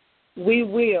them, we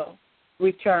will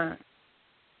return.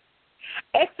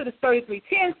 Exodus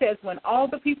 33:10 says, when all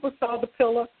the people saw the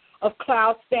pillar of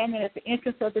cloud standing at the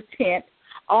entrance of the tent,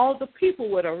 all the people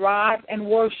would arrive and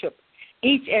worship,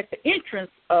 each at the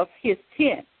entrance of his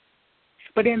tent.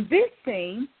 But in this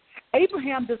scene,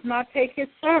 Abraham does not take his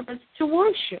servants to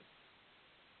worship.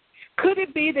 Could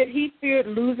it be that he feared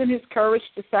losing his courage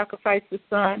to sacrifice his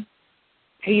son?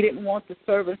 He didn't want the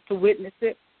servants to witness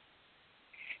it.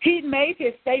 He made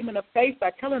his statement of faith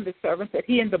by telling the servants that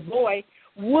he and the boy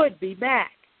would be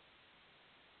back.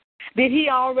 Did he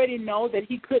already know that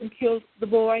he couldn't kill the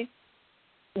boy?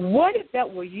 What if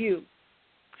that were you?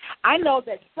 I know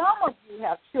that some of you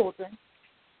have children.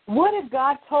 What if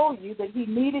God told you that he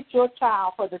needed your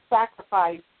child for the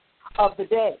sacrifice of the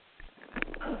day?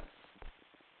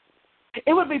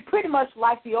 It would be pretty much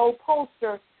like the old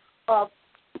poster of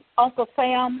Uncle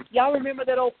Sam. Y'all remember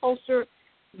that old poster?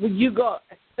 When you go,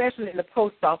 especially in the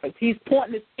post office, he's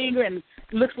pointing his finger and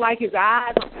looks like his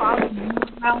eyes are following you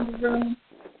around the room.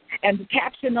 And the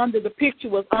caption under the picture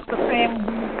was Uncle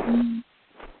Sam.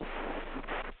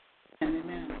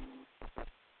 Amen.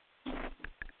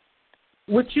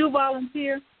 Would you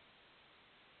volunteer?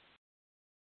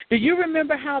 Do you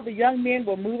remember how the young men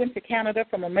were moving to Canada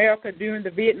from America during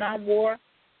the Vietnam War?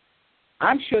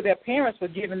 I'm sure their parents were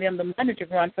giving them the money to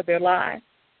run for their lives.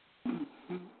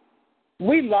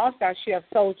 We lost our share of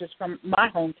soldiers from my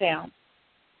hometown.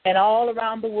 And all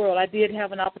around the world, I did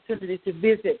have an opportunity to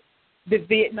visit the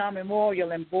Vietnam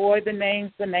Memorial, and boy, the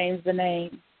names.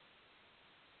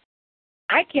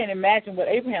 I can't imagine what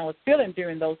Abraham was feeling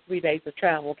during those 3 days of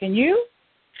travel. Can you?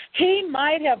 He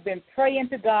might have been praying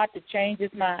to God to change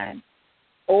his mind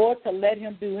or to let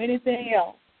him do anything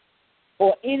else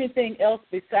or anything else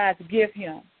besides give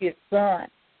him his son.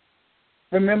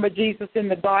 Remember Jesus in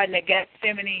the Garden of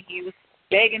Gethsemane? He was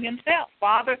begging himself,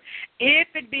 Father, if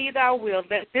it be thy will,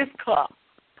 let this cup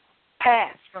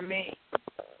pass from me.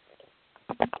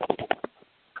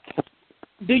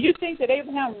 Do you think that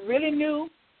Abraham really knew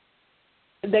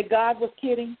that God was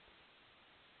kidding?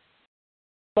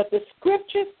 But the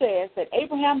scripture says that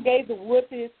Abraham gave the wood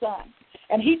to his son,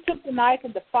 and he took the knife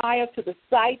and the fire to the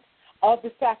site of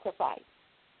the sacrifice.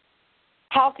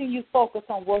 How can you focus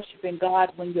on worshiping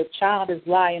God when your child is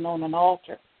lying on an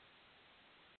altar?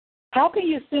 How can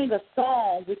you sing a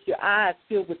song with your eyes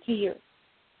filled with tears?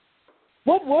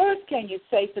 What words can you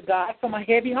say to God from a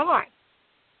heavy heart?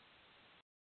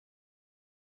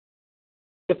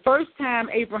 The first time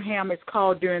Abraham is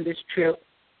called during this trip,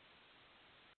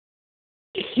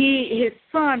 his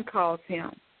son calls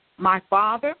him, my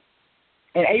father,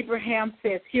 and Abraham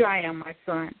says, here I am, my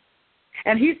son.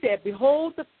 And he said,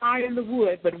 behold the fire and the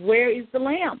wood, but where is the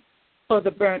lamb for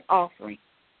the burnt offering?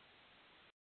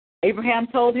 Abraham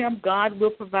told him God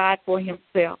will provide for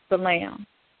himself the lamb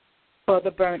for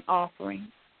the burnt offering.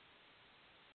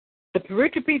 The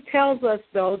pericope tells us,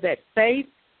 though, that faith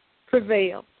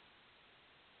prevailed.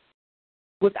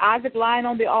 With Isaac lying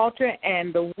on the altar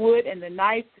and the wood and the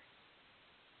knife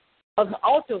of the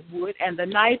altar of wood and the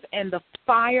knife and the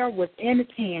fire was in his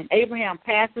hand, Abraham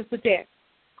passes the test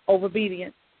of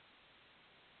obedience.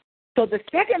 So the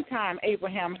second time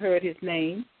Abraham heard his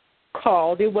name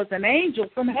called, it was an angel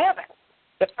from heaven.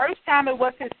 The first time it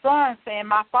was his son saying,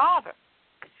 my father.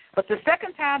 But the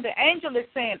second time the angel is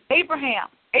saying, Abraham,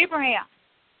 Abraham.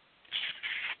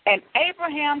 And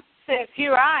Abraham says,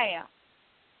 here I am.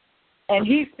 And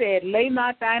he said, lay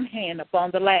not thine hand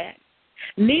upon the lad,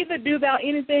 neither do thou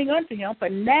anything unto him, for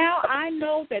now I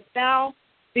know that thou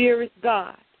fearest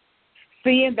God,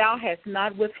 seeing thou hast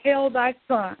not withheld thy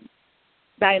son,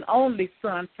 thine only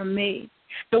son, from me.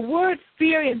 The word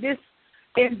fear in this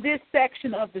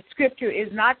section of the scripture is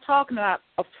not talking about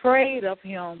afraid of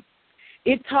him.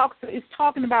 It's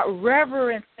talking about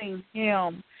reverencing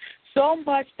him, So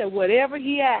much that whatever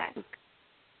he asked,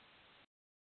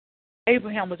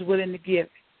 Abraham was willing to give.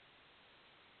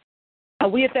 Are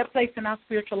we at that place in our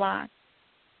spiritual life?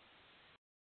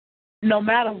 No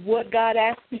matter what God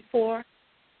asks me for,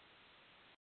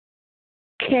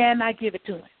 can I give it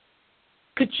to him?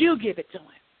 Could you give it to him?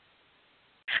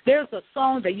 There's a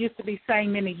song that used to be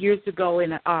sang many years ago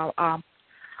in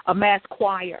a mass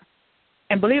choir.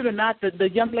 And believe it or not, the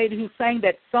young lady who sang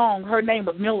that song, her name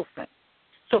was Millicent.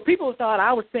 So people thought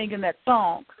I was singing that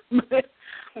song. But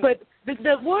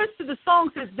the words to the song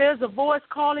says, there's a voice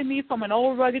calling me from an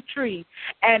old rugged tree,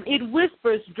 and it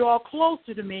whispers, draw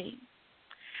closer to me.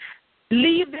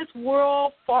 Leave this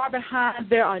world far behind.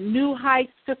 There are new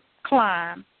heights to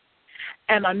climb,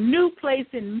 and a new place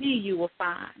in me you will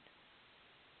find.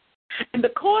 And the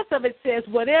chorus of it says,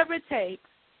 whatever it takes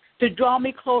to draw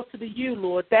me closer to you,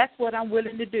 Lord, that's what I'm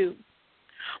willing to do.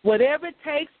 Whatever it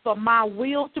takes for my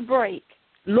will to break,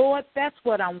 Lord, that's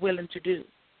what I'm willing to do.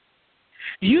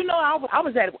 You know, I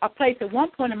was at a place at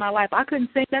one point in my life I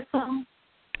couldn't sing that song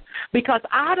because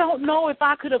I don't know if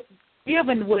I could have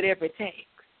given whatever it takes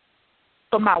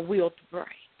for my will to break.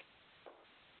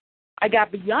 I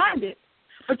got beyond it.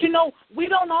 But, you know, we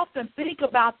don't often think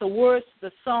about the words to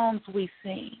the songs we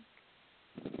sing.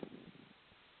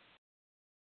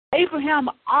 Abraham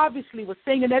obviously was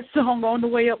singing that song on the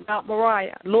way up Mount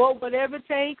Moriah. Lord, whatever it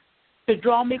takes to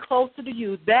draw me closer to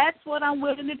you, that's what I'm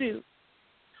willing to do.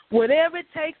 Whatever it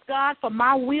takes, God, for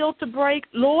my will to break,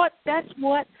 Lord, that's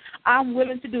what I'm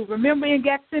willing to do. Remember in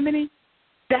Gethsemane?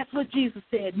 That's what Jesus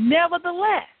said.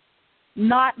 Nevertheless,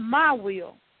 not my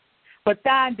will, but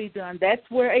thine be done. That's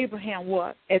where Abraham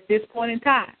was at this point in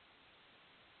time.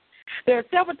 There are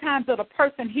several times that a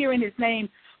person hearing his name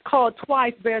called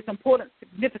twice bears important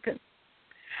significance.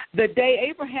 The day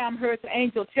Abraham heard the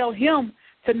angel tell him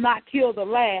to not kill the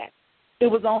lad, it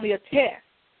was only a test.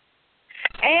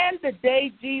 And the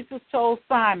day Jesus told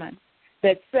Simon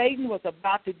that Satan was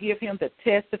about to give him the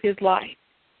test of his life.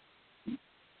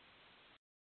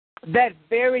 That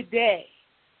very day,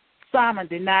 Simon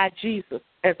denied Jesus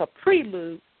as a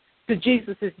prelude to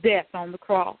Jesus' death on the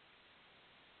cross.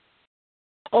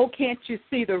 Oh, can't you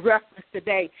see the reference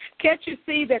today? Can't you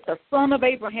see that the son of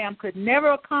Abraham could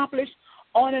never accomplish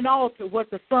on an altar what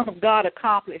the Son of God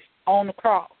accomplished on the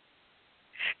cross?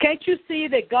 Can't you see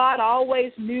that God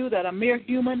always knew that a mere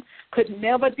human could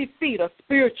never defeat a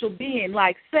spiritual being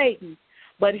like Satan,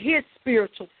 but his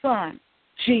spiritual son,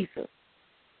 Jesus?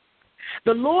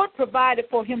 The Lord provided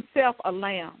for himself a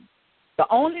lamb, the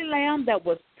only lamb that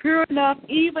was pure enough,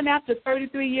 even after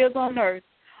 33 years on earth,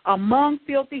 among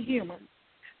filthy humans,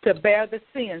 to bear the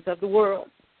sins of the world.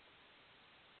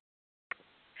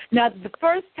 Now, the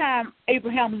first time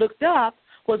Abraham looked up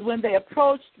was when they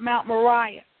approached Mount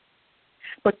Moriah.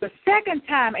 But the second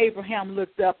time Abraham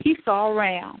looked up, he saw a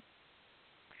ram.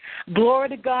 Glory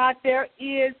to God, there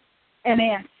is an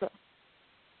answer.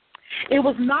 It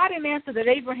was not an answer that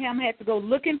Abraham had to go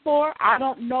looking for. I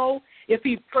don't know if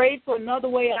he prayed for another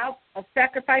way out of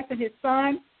sacrificing his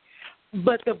son.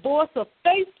 But the voice of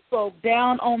faith spoke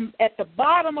down at the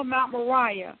bottom of Mount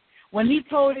Moriah when he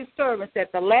told his servants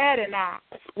that the lad and I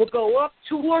will go up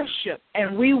to worship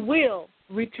and we will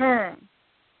return.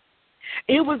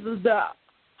 It was the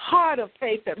heart of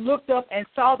faith that looked up and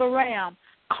saw the ram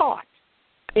caught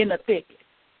in the thicket.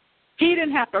 He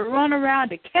didn't have to run around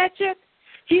to catch it.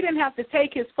 He didn't have to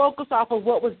take his focus off of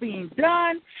what was being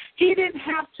done. He didn't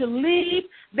have to leave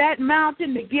that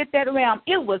mountain to get that ram.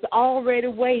 It was already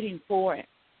waiting for him.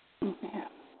 Yeah.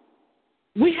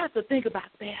 We have to think about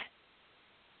that.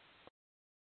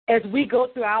 As we go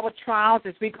through our trials,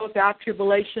 as we go through our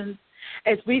tribulations,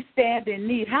 as we stand in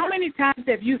need, how many times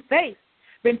have you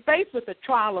been faced with a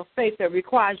trial of faith that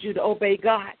requires you to obey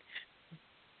God,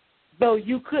 though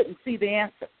you couldn't see the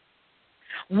answer?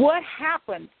 What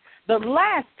happened the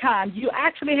last time you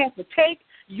actually had to take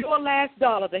your last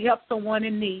dollar to help someone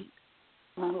in need?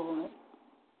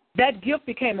 That gift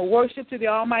became a worship to the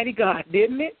Almighty God,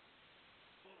 didn't it?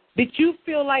 Did you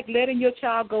feel like letting your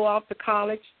child go off to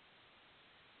college,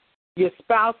 your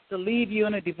spouse to leave you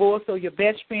in a divorce, or your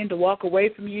best friend to walk away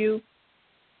from you?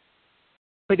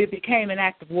 But it became an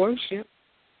act of worship.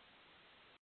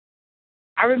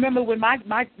 I remember when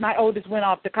my oldest went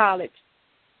off to college.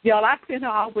 Y'all, I sent her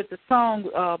out with the song.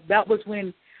 That was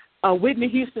when Whitney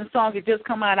Houston song had just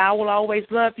come out, I Will Always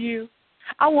Love You.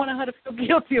 I wanted her to feel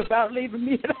guilty about leaving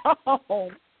me at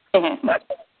home.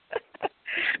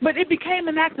 But it became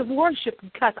an act of worship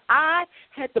because I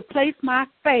had to place my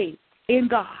faith in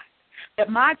God that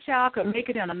my child could make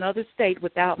it in another state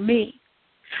without me.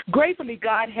 Gratefully,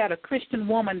 God had a Christian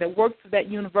woman that worked for that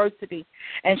university,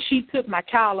 and she took my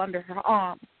child under her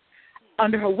arm.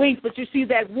 under her wings. But you see,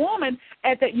 that woman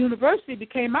at that university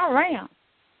became our ram.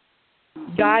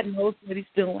 God knows what he's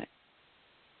doing.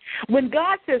 When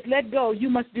God says let go, you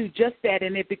must do just that,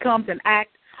 and it becomes an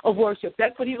act of worship.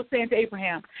 That's what he was saying to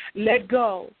Abraham. Let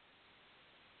go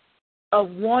of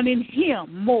wanting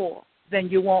him more than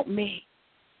you want me.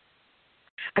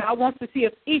 God wants to see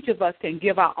if each of us can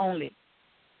give our only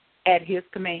at his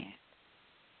command,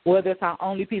 whether it's our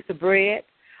only piece of bread,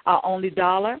 our only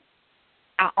dollar,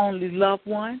 our only loved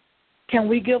one. Can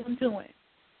we give them to him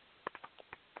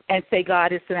and say,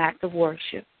 God, it's an act of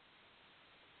worship?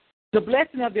 The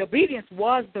blessing of the obedience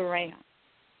was the ram.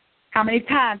 How many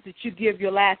times did you give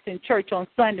your last in church on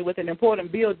Sunday with an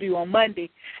important bill due on Monday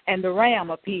and the ram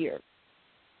appeared?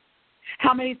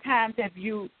 How many times have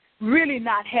you really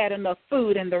not had enough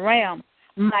food and the ram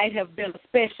might have been a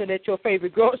special at your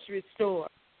favorite grocery store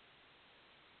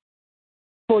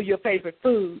for your favorite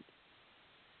food?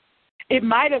 It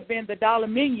might have been the dollar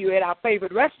menu at our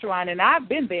favorite restaurant, and I've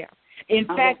been there. In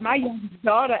fact, my youngest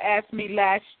daughter asked me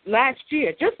last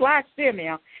year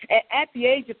now, at the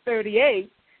age of 38,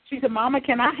 she said, Mama,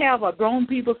 can I have a grown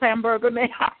people's hamburger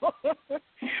now?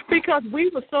 Because we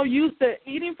were so used to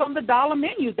eating from the dollar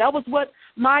menu. That was what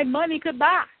my money could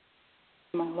buy.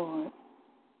 My Lord.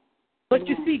 But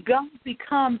you see, God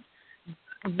becomes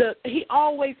he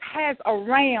always has a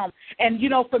ram. And,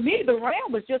 for me, the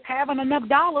ram was just having enough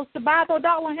dollars to buy the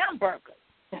dollar hamburger.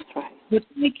 That's right. But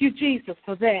thank you, Jesus,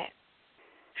 for that.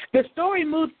 The story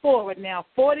moved forward now,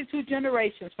 42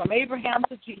 generations from Abraham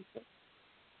to Jesus.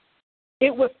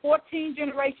 It was 14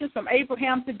 generations from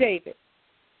Abraham to David,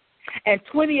 and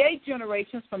 28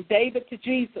 generations from David to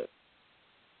Jesus.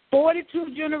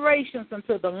 42 generations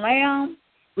until the Lamb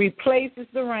replaces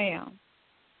the ram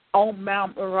on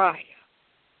Mount Moriah.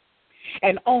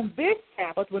 And on this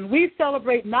Sabbath, when we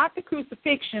celebrate not the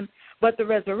crucifixion but the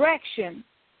resurrection,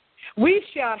 we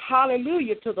shout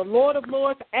hallelujah to the Lord of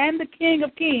Lords and the King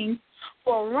of Kings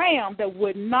for a ram that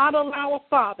would not allow a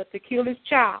father to kill his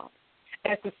child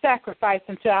as a sacrifice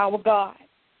unto our God.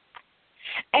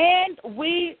 And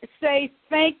we say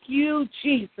thank you,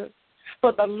 Jesus,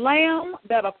 for the lamb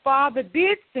that a father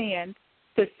did send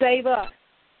to save us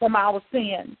from our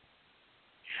sins.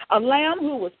 A lamb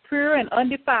who was pure and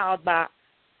undefiled by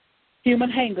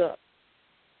human hang-up.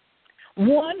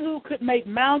 One who could make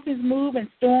mountains move and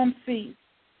storms cease.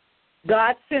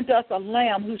 God sent us a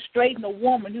lamb who straightened a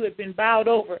woman who had been bowed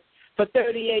over for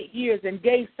 38 years and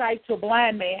gave sight to a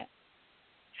blind man.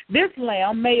 This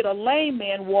lamb made a lame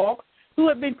man walk who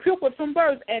had been crippled from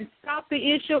birth and stopped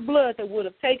the issue of blood that would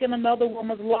have taken another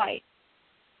woman's life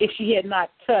if she had not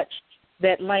touched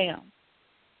that lamb.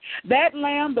 That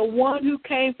lamb, the one who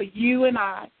came for you and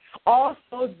I,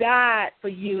 also died for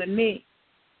you and me.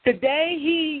 Today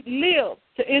he lives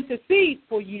to intercede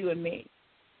for you and me.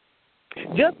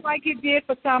 Just like he did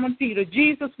for Simon Peter,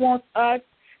 Jesus wants us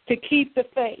to keep the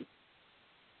faith.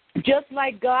 Just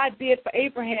like God did for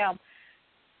Abraham,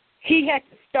 he had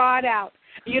to start out.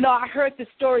 I heard the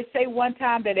story say one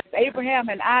time that if Abraham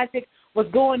and Isaac was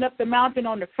going up the mountain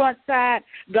on the front side,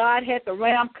 God had the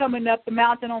ram coming up the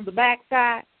mountain on the back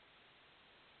side.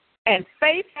 And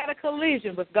faith had a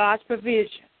collision with God's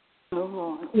provision. Oh,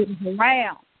 Lord. It was a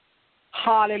ram.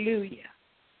 Hallelujah.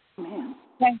 Amen.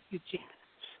 Thank you, Jesus.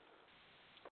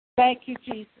 Thank you,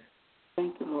 Jesus.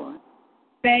 Thank you, Lord.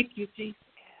 Thank you, Jesus.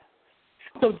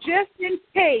 So just in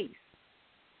case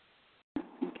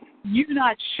you're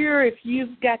not sure if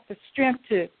you've got the strength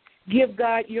to give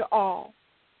God your all,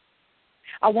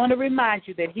 I want to remind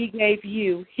you that he gave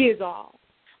you his all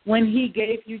when he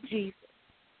gave you Jesus.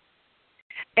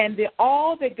 And the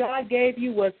all that God gave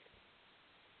you was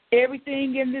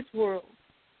everything in this world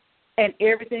and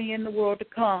everything in the world to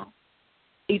come,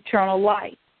 eternal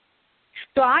life.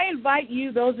 So I invite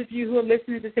you, those of you who are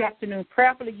listening this afternoon,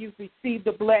 prayerfully you've received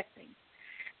the blessing.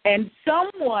 And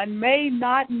someone may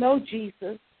not know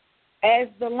Jesus as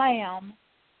the Lamb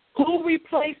who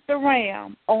replaced the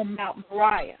ram on Mount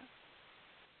Moriah.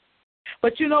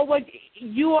 But you know what?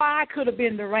 You or I could have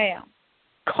been the ram.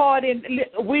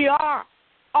 We are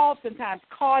oftentimes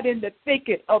caught in the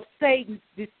thicket of Satan's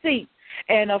deceit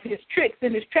and of his tricks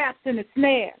and his traps and his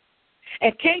snares.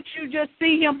 And can't you just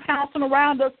see him pouncing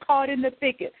around us caught in the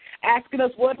thicket, asking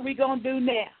us what are we going to do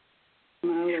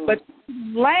now? But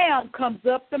the Lamb comes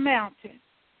up the mountain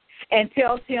and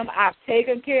tells him, I've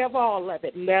taken care of all of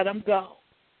it. Let him go.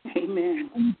 Amen.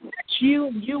 If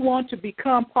you want to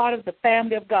become part of the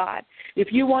family of God,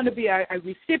 if you want to be a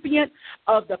recipient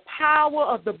of the power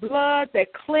of the blood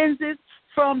that cleanses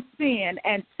from sin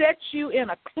and sets you in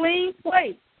a clean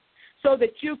place so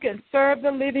that you can serve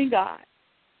the living God,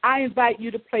 I invite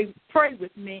you to pray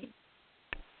with me.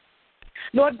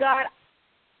 Lord God,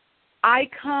 I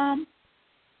come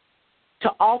to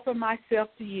offer myself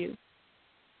to you.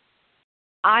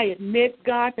 I admit,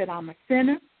 God, that I'm a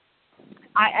sinner.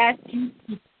 I ask you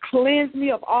to cleanse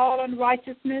me of all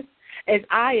unrighteousness as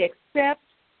I accept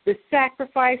the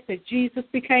sacrifice that Jesus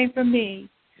became for me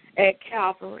at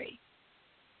Calvary.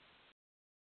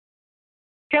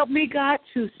 Help me, God,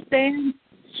 to stand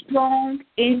strong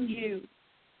in you.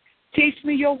 Teach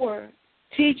me your word.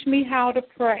 Teach me how to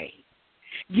pray.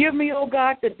 Give me, oh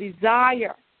God, the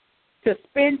desire to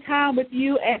spend time with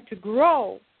you and to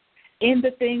grow in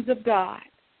the things of God.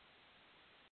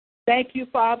 Thank you,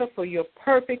 Father, for your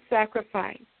perfect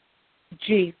sacrifice,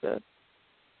 Jesus.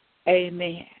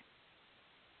 Amen.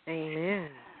 Amen.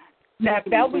 Now, if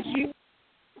that was you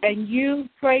and you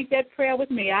prayed that prayer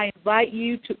with me, I invite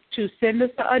you to send us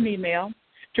an email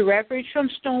to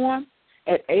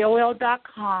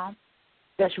refugefromstorm@aol.com.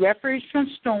 That's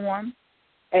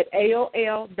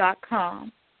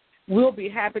refugefromstorm@aol.com. We'll be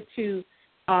happy to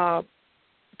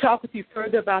talk with you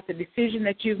further about the decision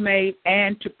that you've made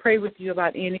and to pray with you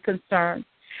about any concerns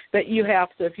that you have.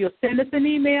 So if you'll send us an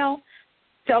email,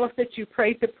 tell us that you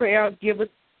prayed the prayer, give us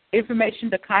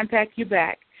information to contact you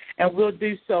back, and we'll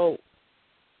do so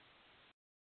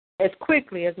as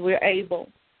quickly as we're able.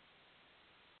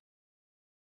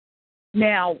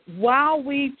 Now, while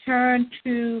we turn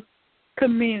to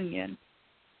communion,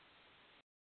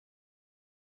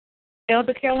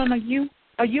 Elder Kellen,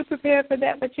 are you prepared for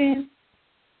that, by chance?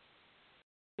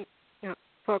 Yeah,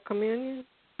 for communion?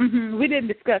 Mm-hmm. We didn't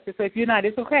discuss it, so if you're not,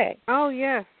 it's okay. Oh,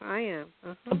 yes, I am.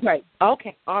 Uh-huh. Great.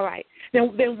 Okay. All right.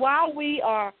 Then while we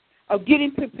are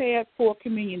getting prepared for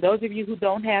communion, those of you who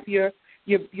don't have your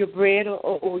bread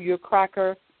or your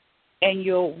cracker and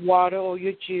your water or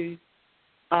your juice,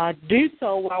 do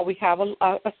so while we have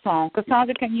a song.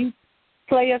 Cassandra, can you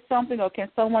play us something, or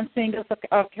can someone sing us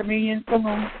a communion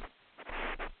song?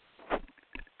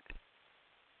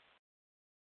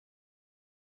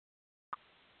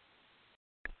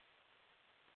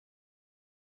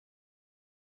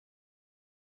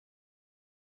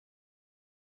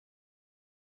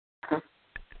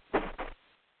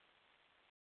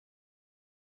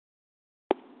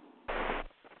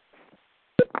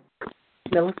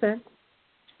 Millicent?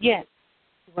 Yes.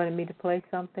 You wanted me to play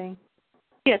something?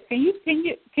 Yes. Can you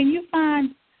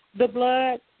find the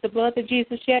blood that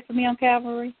Jesus shed for me on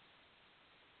Calvary?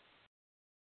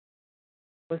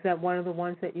 Was that one of the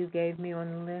ones that you gave me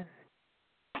on the list?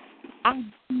 I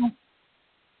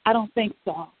don't think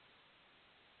so.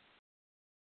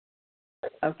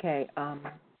 Okay. I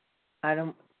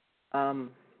don't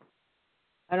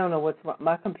know what's wrong.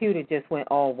 My computer just went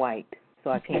all white, so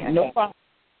I can't. No problem.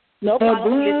 No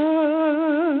problem. The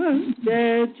blood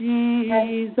that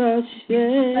Jesus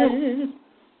shed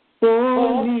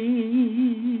for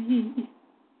me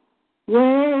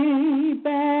way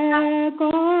back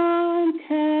on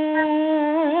Calvary,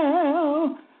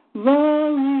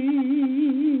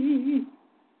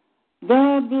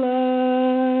 the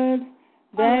blood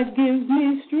that gives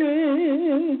me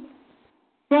strength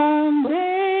from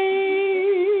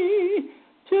day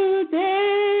to day,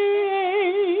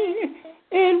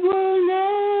 it will never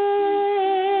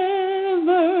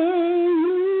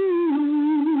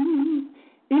lose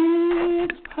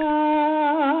its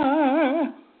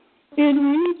power. It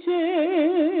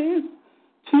reaches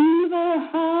to the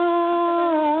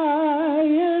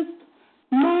highest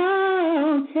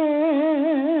mountain.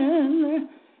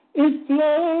 It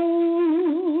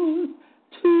flows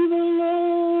to the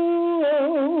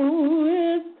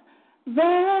lowest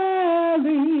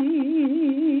valley.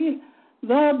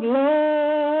 The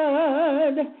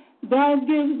blood that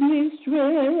gives me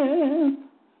strength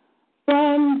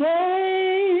from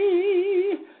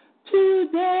day to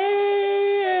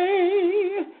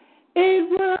day, it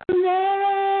will never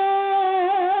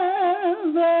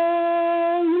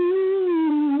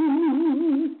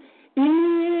lose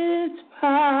its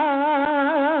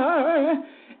power.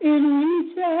 It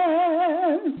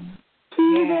reaches to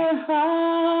the highest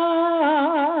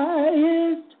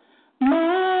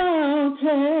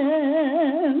mountain.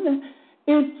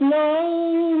 It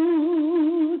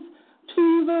flows to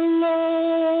the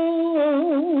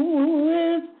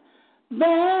lowest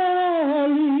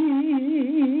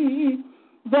valley.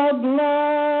 The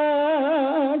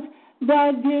blood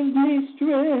that gives me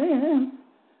strength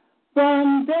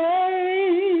from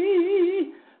day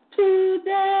to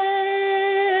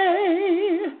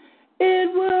day,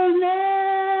 it will never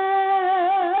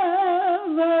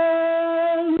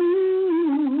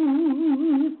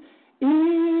lose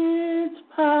its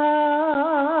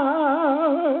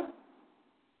power.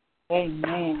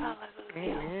 Amen.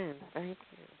 Amen. Thank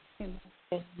you.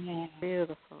 Amen. Feel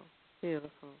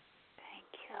Beautiful.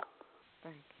 Thank you.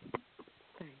 Thank you.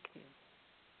 Thank you.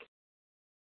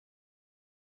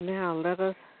 Now let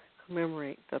us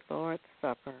commemorate the Lord's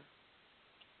Supper.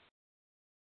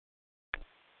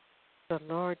 The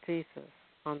Lord Jesus,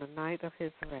 on the night of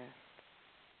his rest,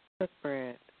 took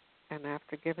bread, and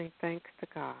after giving thanks to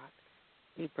God,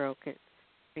 he broke it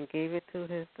and gave it to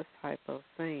his disciples,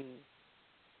 saying,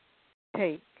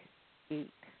 "Take,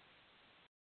 eat.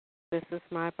 This is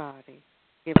my body,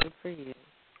 given for you.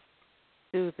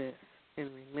 Do this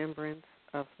in remembrance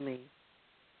of me."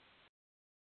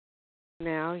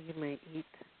 Now you may eat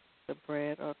the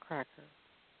bread or cracker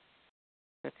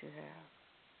that you have.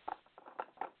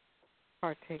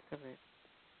 Partake of it.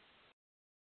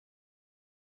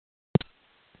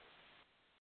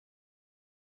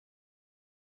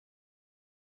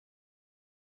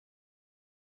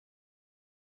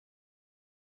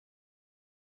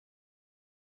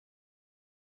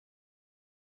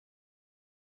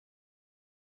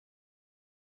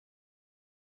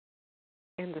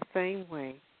 In the same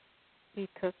way, he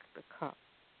took the cup,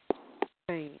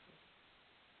 saying,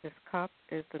 "This cup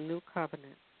is the new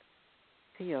covenant,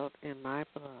 sealed in my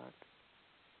blood,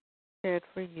 shed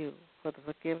for you for the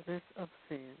forgiveness of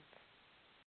sins.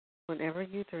 Whenever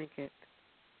you drink it,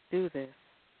 do this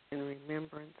in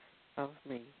remembrance of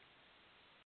me."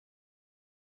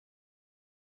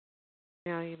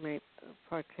 Now you may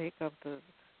partake of the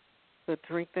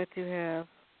drink that you have,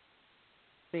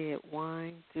 be it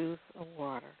wine, juice, or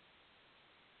water.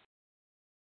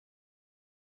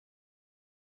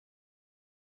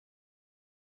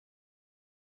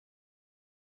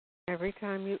 Every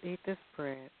time you eat this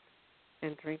bread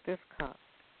and drink this cup,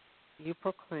 you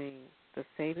proclaim the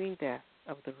saving death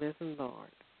of the risen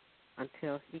Lord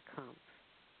until he comes.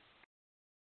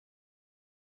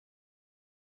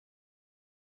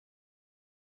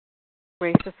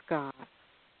 Gracious God,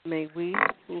 may we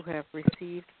who have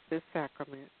received this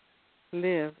sacrament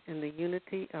live in the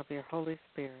unity of your Holy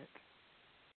Spirit,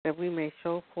 that we may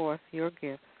show forth your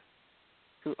gifts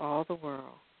to all the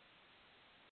world.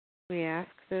 We ask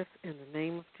this in the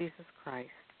name of Jesus Christ.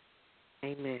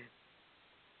 Amen.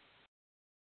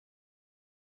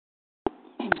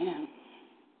 Amen.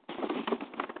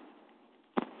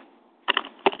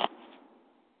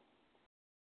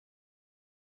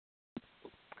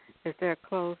 Is there a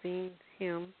closing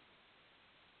hymn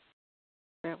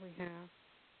that we have?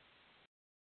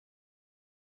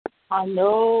 I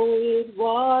know it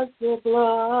was the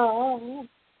blood.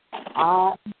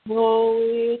 I know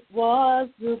it was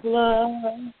the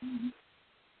blood.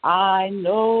 I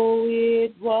know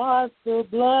it was the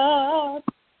blood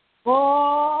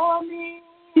for me.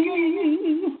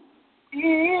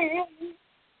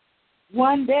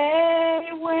 One day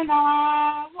when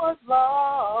I was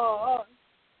lost,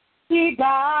 he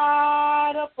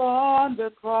died upon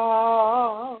the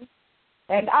cross.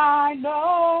 And I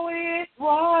know it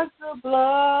was the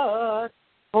blood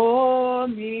for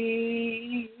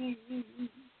me.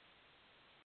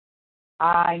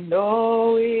 I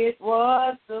know it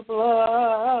was the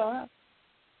blood.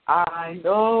 I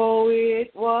know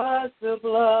it was the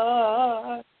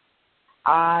blood.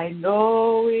 I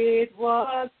know it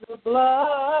was the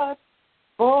blood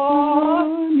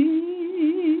for me.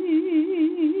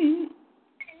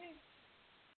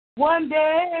 One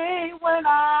day when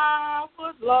I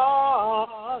was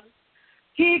lost,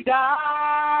 he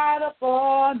died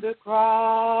upon the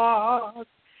cross.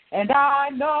 And I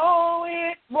know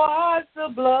it was the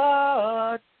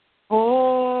blood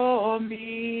for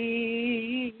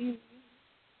me.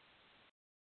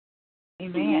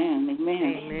 Amen. Amen.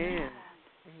 Amen.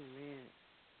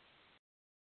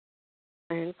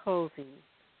 Amen. In closing,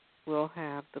 we'll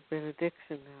have the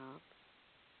benediction now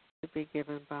to be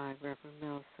given by Reverend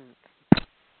Millicent.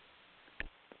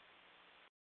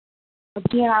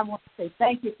 Again, I want to say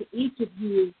thank you to each of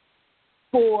you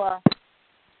for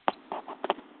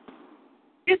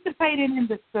participating in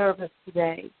the service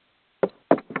today.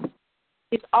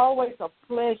 It's always a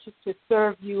pleasure to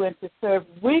serve you and to serve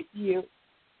with you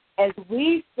as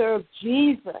we serve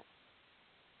Jesus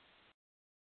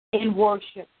in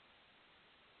worship.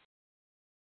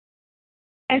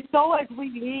 And so as we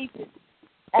leave this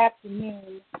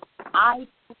afternoon, I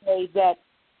pray that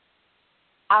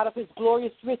out of his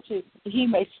glorious riches, he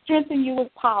may strengthen you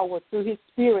with power through his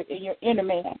Spirit in your inner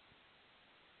man,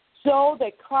 so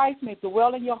that Christ may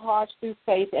dwell in your hearts through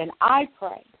faith. And I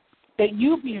pray that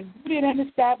you, being rooted and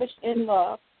established in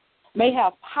love, may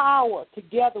have power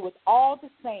together with all the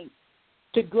saints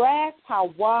to grasp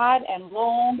how wide and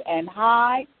long and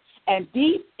high and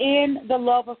deep in the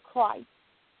love of Christ,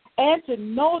 and to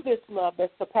know this love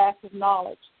that surpasses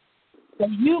knowledge, that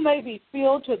you may be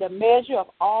filled to the measure of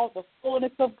all the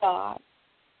fullness of God.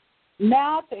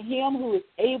 Now to him who is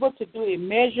able to do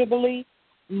immeasurably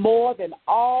more than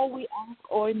all we ask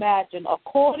or imagine,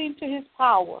 according to his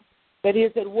power that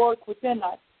is at work within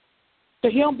us.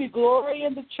 To him be glory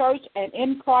in the church and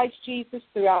in Christ Jesus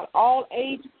throughout all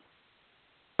ages,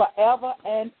 forever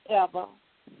and ever.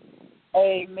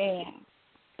 Amen.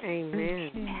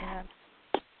 Amen.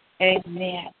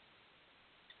 Amen.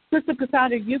 Sister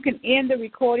Cassandra, you can end the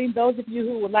recording. Those of you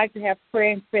who would like to have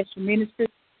prayer and special ministry,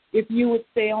 if you would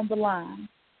stay on the line.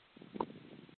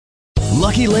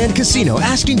 Lucky Land Casino,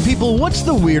 asking people, what's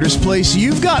the weirdest place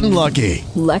you've gotten lucky?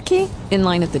 Lucky? In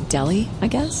line at the deli, I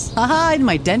guess? Aha, in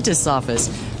my dentist's office.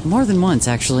 More than once,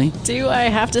 actually. Do I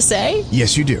have to say?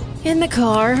 Yes, you do. In the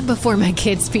car before my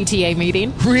kids' PTA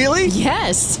meeting. Really?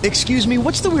 Yes. Excuse me,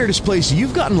 what's the weirdest place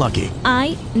you've gotten lucky?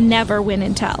 I never win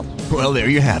and tell. Well, there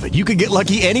you have it. You can get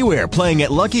lucky anywhere, playing at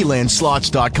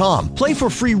LuckyLandSlots.com. Play for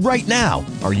free right now.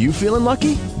 Are you feeling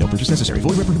lucky? No purchase necessary.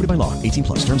 Void where prohibited by law.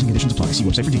 18+. Terms and conditions apply. See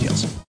website for details.